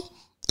home,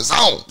 it's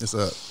on. It's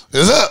up.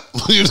 It's up.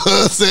 You know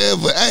what I'm saying?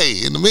 But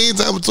hey, in the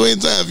meantime, between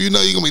time, you're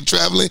gonna be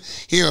traveling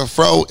here and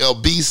fro,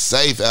 be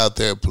safe out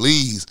there,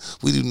 please.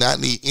 We do not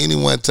need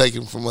anyone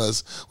taken from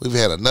us. We've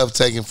had enough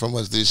taken from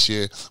us this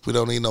year. We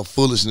don't need no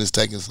foolishness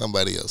taking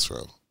somebody else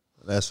from.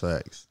 That's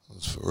facts.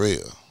 It's for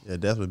real. Yeah,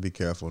 definitely be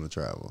careful on the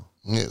travel.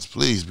 Yes,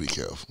 please be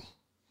careful.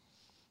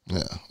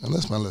 Yeah, and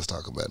let's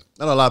talk about it.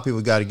 I know a lot of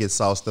people got to get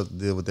sauced up to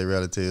deal with their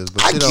relatives,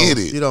 but I get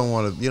it. You don't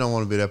want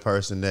to be that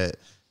person that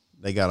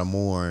they got to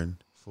mourn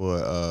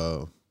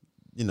for,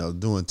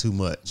 doing too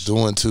much.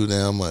 Doing too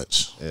damn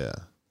much. Yeah.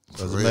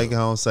 So just make it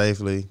home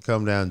safely.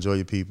 Come down, enjoy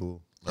your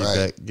people.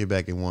 Get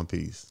back in one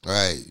piece.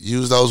 Right.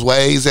 Use those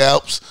Waze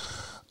apps,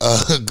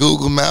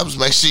 Google Maps.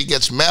 Make sure you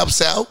get your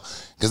maps out.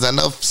 Because I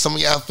know some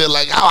of y'all feel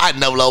like, I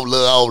know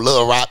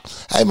Little Rock.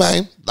 Hey,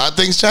 man, a lot of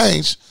things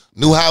change.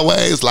 New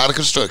highways, a lot of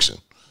construction.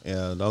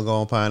 Yeah, don't go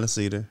on Pine and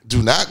Cedar.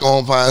 Do not go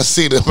on Pine and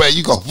Cedar, man.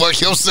 You going to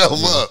fuck yourself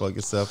up. Fuck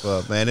yourself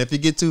up, man. If you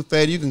get too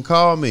fat, you can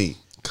call me.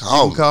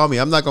 Call me.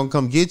 I'm not going to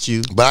come get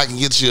you. But I can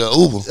get you an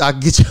Uber. I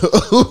can get you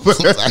an Uber.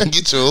 I can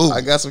get you an Uber.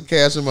 I got some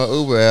cash in my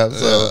Uber app,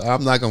 so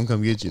I'm not going to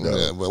come get you, though.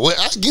 Yeah, but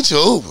I can get you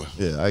an Uber.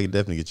 Yeah, I can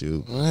definitely get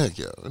you Uber. Heck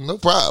yeah. No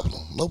problem.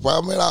 No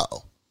problem at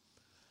all.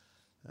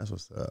 That's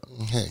what's up.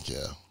 Heck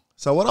yeah.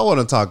 So what I want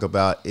to talk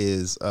about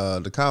is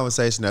the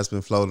conversation that's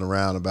been floating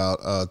around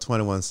about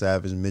 21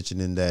 Savage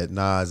mentioning that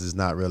Nas is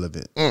not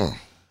relevant.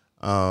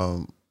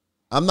 I'm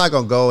not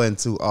gonna go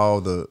into all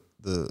the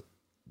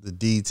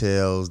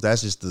details.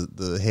 That's just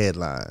the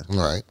headline.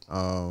 Right.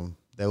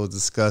 That was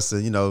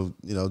discussing.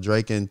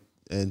 Drake and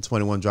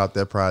 21 dropped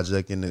their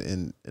project,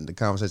 and the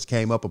conversation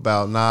came up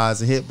about Nas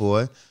and Hit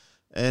Boy.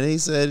 And he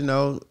said,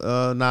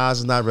 Nas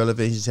is not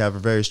relevant. He just have a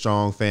very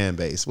strong fan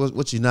base.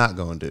 What you not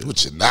gonna do?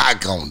 What you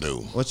not gonna do?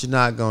 What you're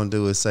not gonna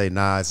do is say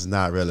Nas is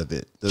not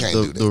relevant. Can't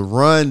do that. The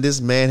run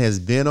this man has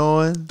been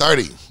on.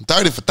 30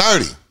 for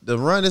 30. The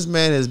run this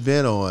man has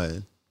been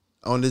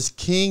on this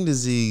King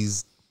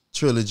Disease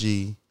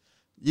trilogy.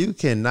 You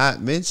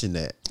cannot mention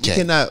that. You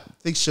cannot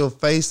fix your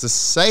face to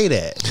say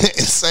that.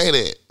 Say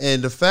that.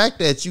 And the fact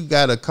that you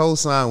got a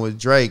co-sign with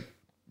Drake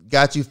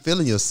got you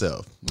feeling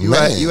yourself. You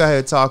out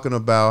here talking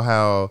about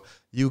how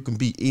you can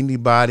beat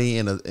anybody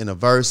in a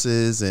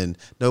verses, and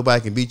nobody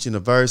can beat you in the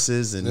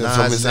verses, and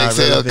from his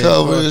XL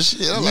cover and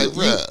shit. I'm like,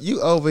 bro, you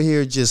over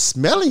here just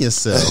smelling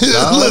yourself.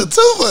 a little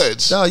too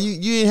much. No, you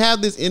didn't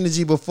have this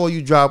energy before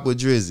you dropped with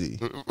Drizzy.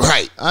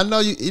 Right. I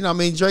know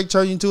Drake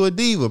turned you into a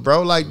diva,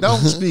 bro. Like, don't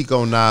speak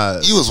on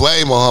Nas. You was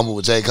way more humble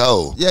with J.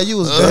 Cole. Yeah, you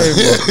was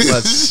very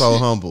much so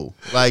humble.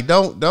 Like,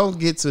 don't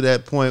get to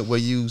that point where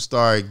you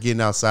start getting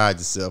outside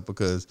yourself,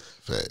 because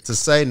to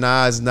say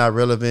Nas is not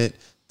relevant,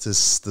 to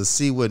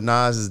see what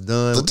Nas has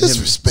done, the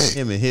disrespect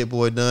him and Hit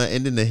Boy done,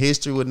 and then the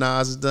history what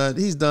Nas has done.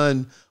 He's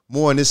done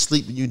more in this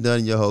sleep than you done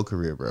in your whole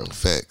career, bro.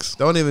 Facts.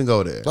 Don't even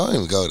go there. Don't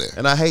even go there.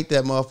 And I hate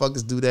that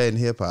motherfuckers do that in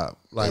hip hop.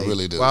 Like,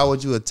 really do. Why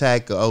would you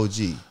attack an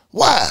OG?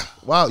 Why?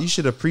 Wow, you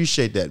should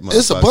appreciate that motherfucker.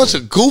 It's a bunch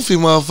of goofy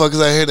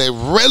motherfuckers out here that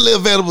readily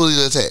available to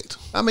be attacked.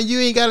 I mean, you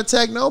ain't got to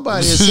attack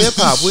nobody. It's hip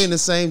hop. We in the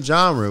same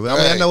genre. I mean,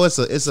 I Right. know it's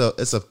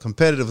a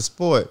competitive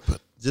sport.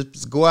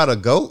 Just go out a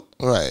goat.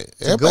 Right.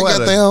 To Everybody got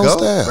at a their own goat,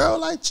 style. bro.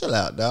 Like, chill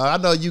out, dog.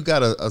 I know you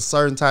got a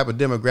certain type of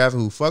demographic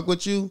who fuck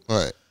with you,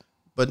 Right.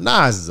 but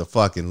Nas is a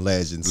fucking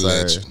legend, sir.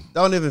 Legend.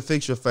 Don't even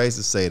fix your face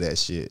to say that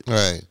shit.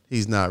 Right.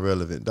 He's not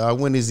relevant, dog.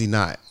 When is he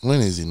not? When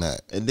is he not?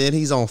 And then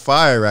he's on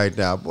fire right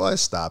now. Boy,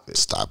 stop it.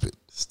 Stop it.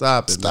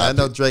 Stop it, man. I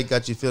know Drake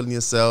got you feeling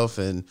yourself,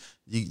 and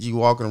you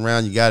walking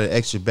around, you got an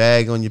extra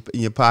bag on in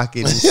your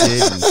pocket and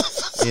shit, and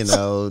you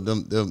know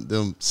them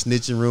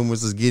snitching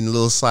rumors is getting a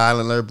little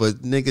silenter.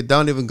 But nigga,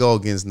 don't even go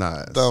against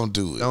Nas. Don't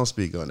do it. Don't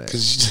speak on that.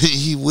 Because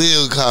he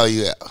will call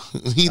you out.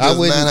 He does not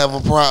wouldn't- have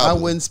a problem. I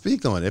wouldn't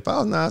speak on it. If I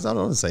was Nas, I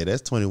don't say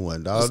that's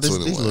 21, dog. That's These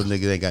 21. little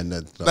niggas ain't got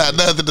nothing. Not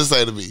nothing to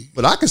say to me.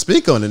 But I can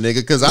speak on it, nigga,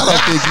 because I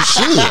don't think you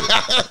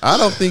should. I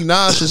don't think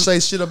Nas should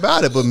say shit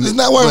about it. But It's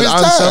not worth but his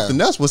on time.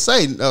 something else would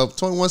say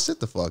 21, sit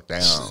the fuck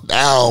down.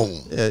 Down.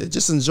 Yeah,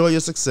 just enjoy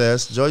your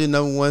success. Enjoy your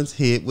number one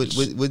hit with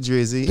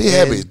Drizzy. Be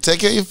happy.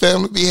 Take care of your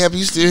family. Be happy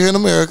you still here in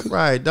America.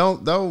 Right.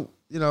 Don't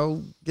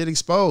get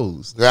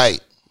exposed. Right.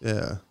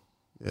 Yeah.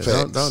 Yeah.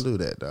 Facts. Don't do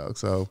that, dog.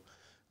 So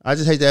I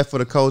just hate that for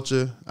the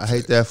culture. I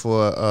hate that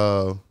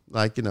for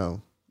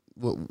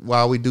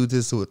while we do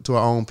this to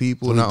our own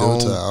people We and do our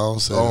it to our own own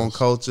selves.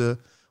 culture,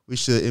 we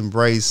should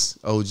embrace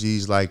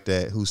OGs like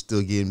that who's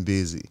still getting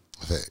busy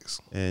Facts.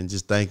 and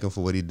just thank him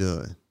for what he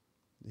done.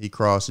 He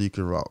crossed so you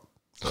can rock.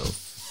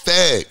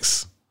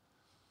 Facts.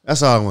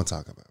 That's all I want to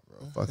talk about,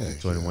 bro. Fucking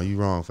 21. You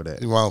wrong for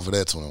that. You wrong for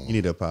that 21. You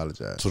need to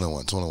apologize.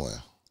 21.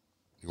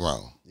 You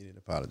wrong. You need to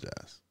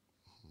apologize.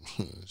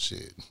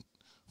 Shit.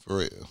 For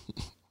real.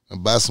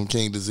 And buy some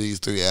King Disease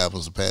 3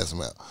 albums and pass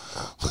them out.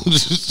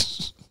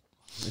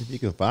 If you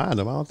can find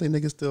them, I don't think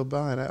niggas still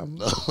buying albums.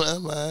 No,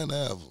 I'm buying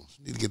albums.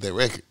 You need to get that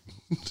record.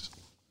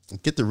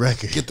 Get the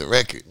record. Get the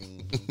record.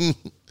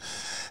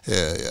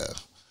 Yeah.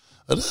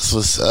 Oh, that's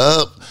what's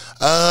up.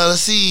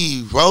 Let's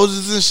see.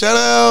 Roses and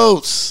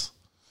shout-outs.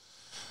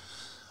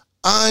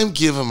 I'm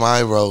giving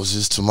my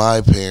roses to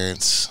my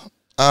parents.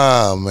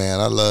 Oh, man,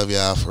 I love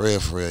y'all for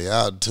real.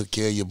 Y'all took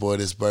care of your boy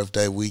this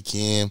birthday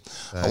weekend.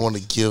 I want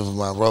to give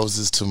my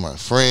roses to my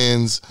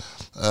friends.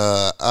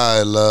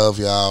 I love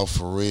y'all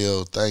for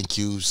real. Thank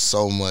you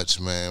so much,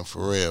 man,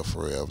 for real.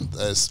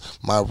 That's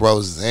my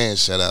roses and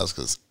shout-outs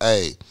because,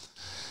 hey,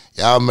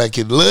 y'all make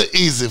it a little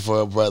easy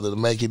for a brother to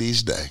make it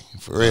each day.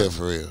 For real.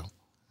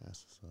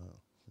 That's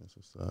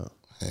what's up.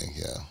 Heck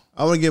yeah.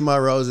 I want to give my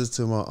roses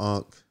to my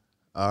unc,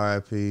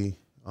 R.I.P.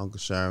 Uncle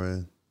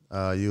Sherman.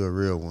 You a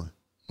real one.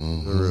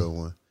 Mm-hmm. You a real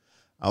one.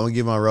 I want to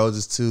give my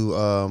roses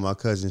to my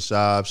cousin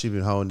Shab. She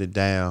been holding it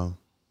down.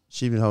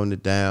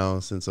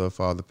 Since her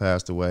father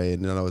passed away.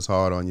 And I know it's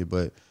hard on you,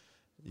 but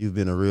you've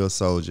been a real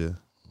soldier.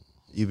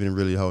 You've been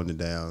really holding it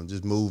down,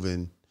 just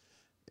moving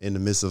in the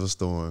midst of a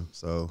storm.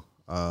 So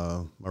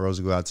my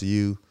roses go out to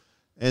you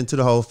and to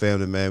the whole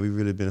family, man. We've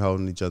really been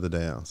holding each other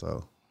down.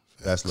 So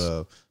that's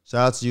love.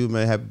 Shout out to you,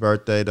 man. Happy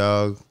birthday,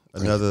 dog.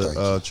 Another Thank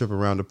you. trip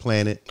around the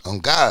planet. On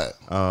God.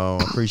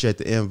 Appreciate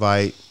the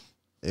invite.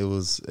 It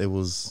was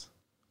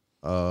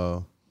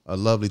a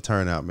lovely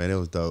turnout, man. It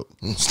was dope.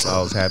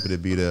 I was happy to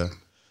be there.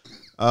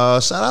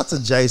 Shout out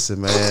to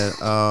Jason, man.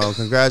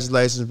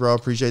 Congratulations, bro.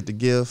 Appreciate the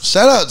gift.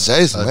 Shout out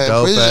Jason, A man.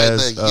 dope Appreciate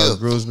ass that gift.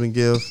 groomsman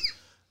gift.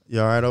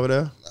 You all right over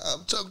there?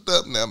 I'm choked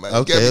up now, man.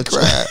 Okay, You got me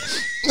crying.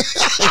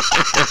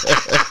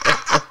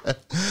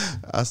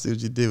 I see what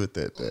you did with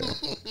that there.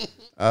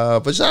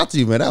 But shout out to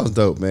you, man. That was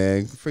dope,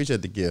 man.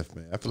 Appreciate the gift,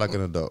 man. I feel like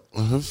an adult.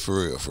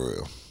 For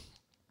real.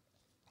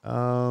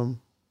 And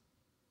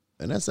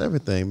that's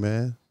everything,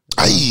 man.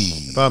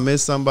 Aye. If I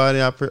missed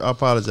somebody, I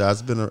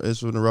apologize.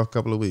 It's been a rough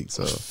couple of weeks.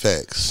 So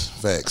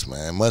Facts,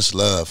 man. Much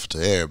love to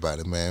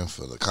everybody, man,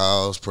 for the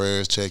calls,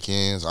 prayers,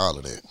 check-ins, all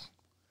of that.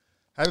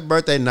 happy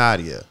birthday,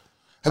 Nadia.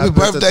 Happy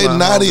birthday, to my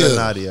Nadia. homegirl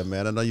Nadia,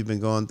 man. I know you've been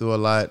going through a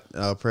lot.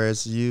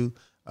 Prayers to you.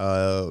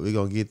 We're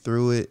gonna get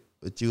through it.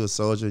 But you a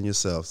soldier in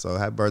yourself. So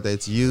happy birthday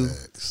to you.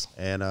 Facts.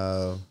 And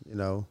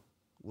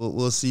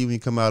we'll see when you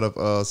come out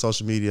of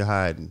social media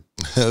hiding.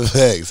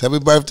 Thanks. Happy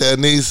birthday,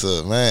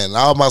 Anissa, man.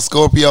 All my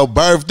Scorpio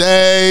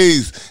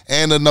birthdays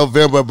and the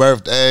November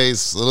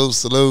birthdays.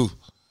 Salute.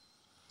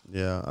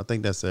 Yeah, I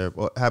think that's it.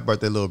 Well, happy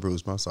birthday, Lil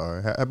Bruce. I'm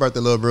sorry. Happy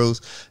birthday, Lil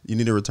Bruce. You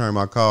need to return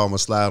my call. I'm gonna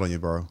slide on you,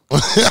 bro.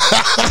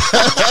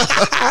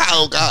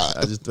 Oh God.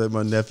 I just put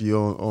my nephew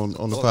on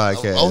the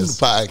podcast. On the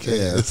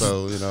podcast. Yeah,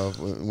 so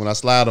when I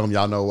slide on him,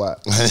 y'all know why.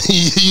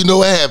 You know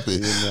what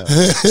happened.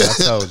 I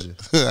told you.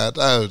 I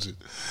told you.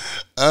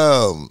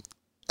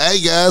 Hey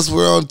guys,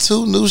 we're on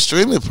 2 new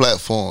streaming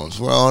platforms.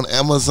 We're on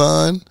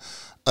Amazon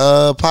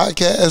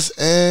Podcast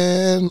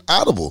and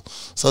Audible.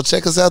 So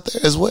check us out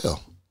there as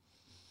well.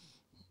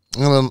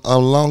 And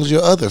along with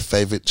your other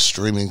favorite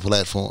streaming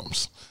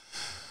platforms.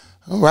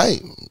 All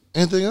right.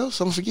 Anything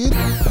else I'm forgetting?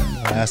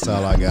 That's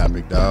all I got,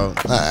 big dog.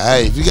 All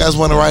right. If you guys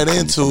want to write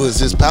into it, it's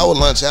just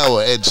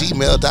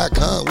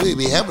powerlunchhour@gmail.com. We'd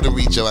be happy to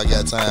reach you. I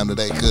got time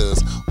today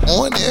because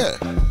on air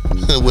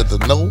with the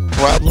no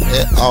problem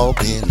at all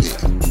being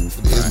paid.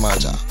 It is my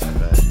job.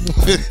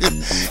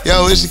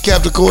 Yo, it's your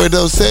Captain Corey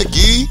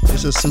Dosecki.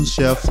 It's your sous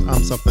chef.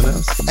 I'm something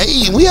else.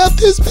 Hey, we out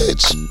this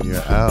bitch.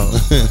 You're out.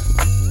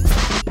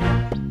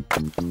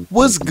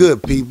 What's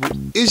good, people?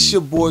 It's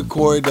your boy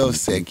Corey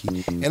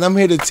Dosecki, and I'm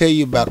here to tell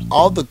you about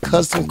all the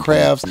custom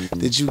crafts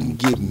that you can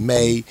get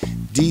made,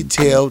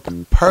 detailed,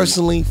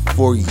 personally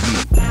for you.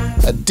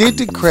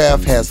 Addicted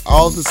Craft has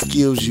all the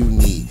skills you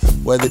need,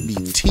 whether it be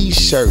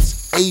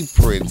t-shirts,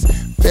 aprons,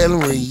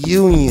 family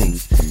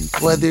reunions,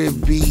 whether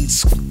it be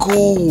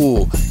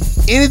school,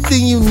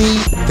 anything you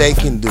need, they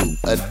can do.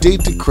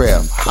 Addicted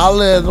Craft.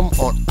 Holler at them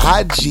on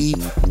IG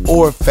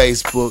or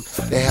Facebook.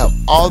 They have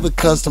all the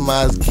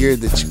customized gear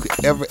that you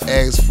could ever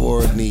ask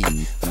for or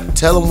need.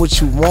 Tell them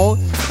what you want,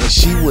 and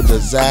she will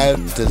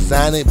design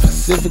it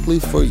specifically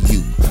for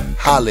you.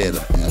 Holler at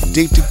them.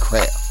 Addicted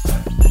Craft.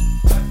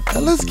 Now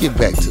let's get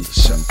back to the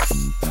show.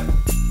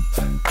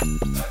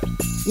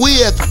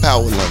 We at the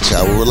Power Lunch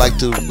Hour would like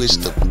to wish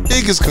the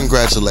biggest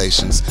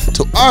congratulations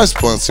to our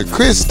sponsor,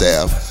 Chris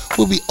Staff,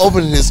 who will be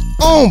opening his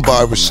own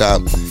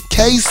barbershop,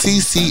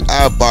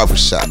 KCCI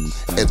Barbershop,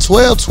 at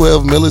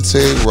 1212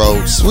 Military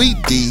Road,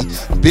 Suite D,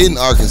 Benton,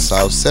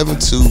 Arkansas,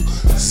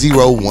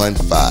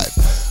 72015.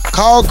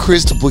 Call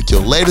Chris to book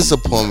your latest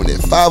appointment at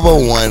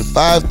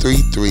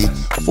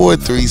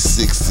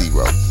 501-533-4360.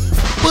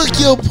 Book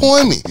your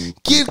appointment.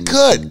 Get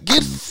cut.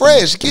 Get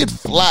fresh. Get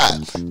fly.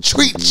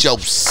 Treat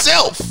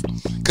yourself,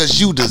 because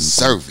you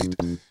deserve it.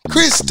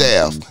 Chris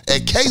Staff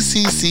at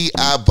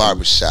KCCI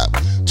Barbershop,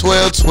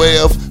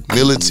 1212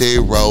 Military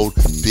Road,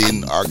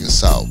 Benton,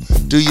 Arkansas.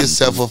 Do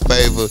yourself a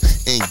favor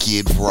and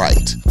get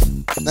right.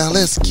 Now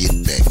let's get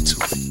back to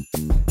it.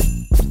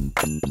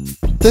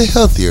 The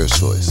healthier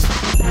choice.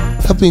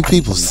 Helping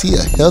people see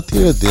a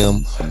healthier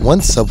them,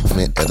 one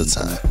supplement at a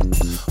time.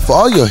 For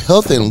all your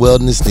health and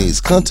wellness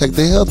needs, contact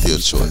The Healthier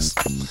Choice.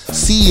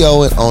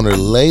 CEO and owner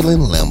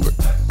Leyland Lambert.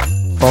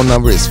 Phone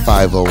number is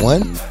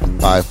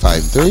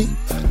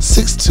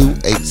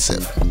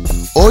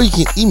 501-553-6287. Or you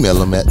can email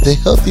them at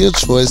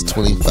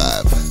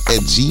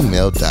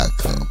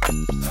thehealthierchoice25@gmail.com.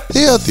 The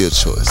Healthier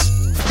Choice.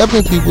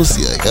 Helping people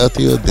see a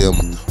healthier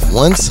them,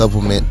 one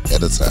supplement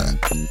at a time.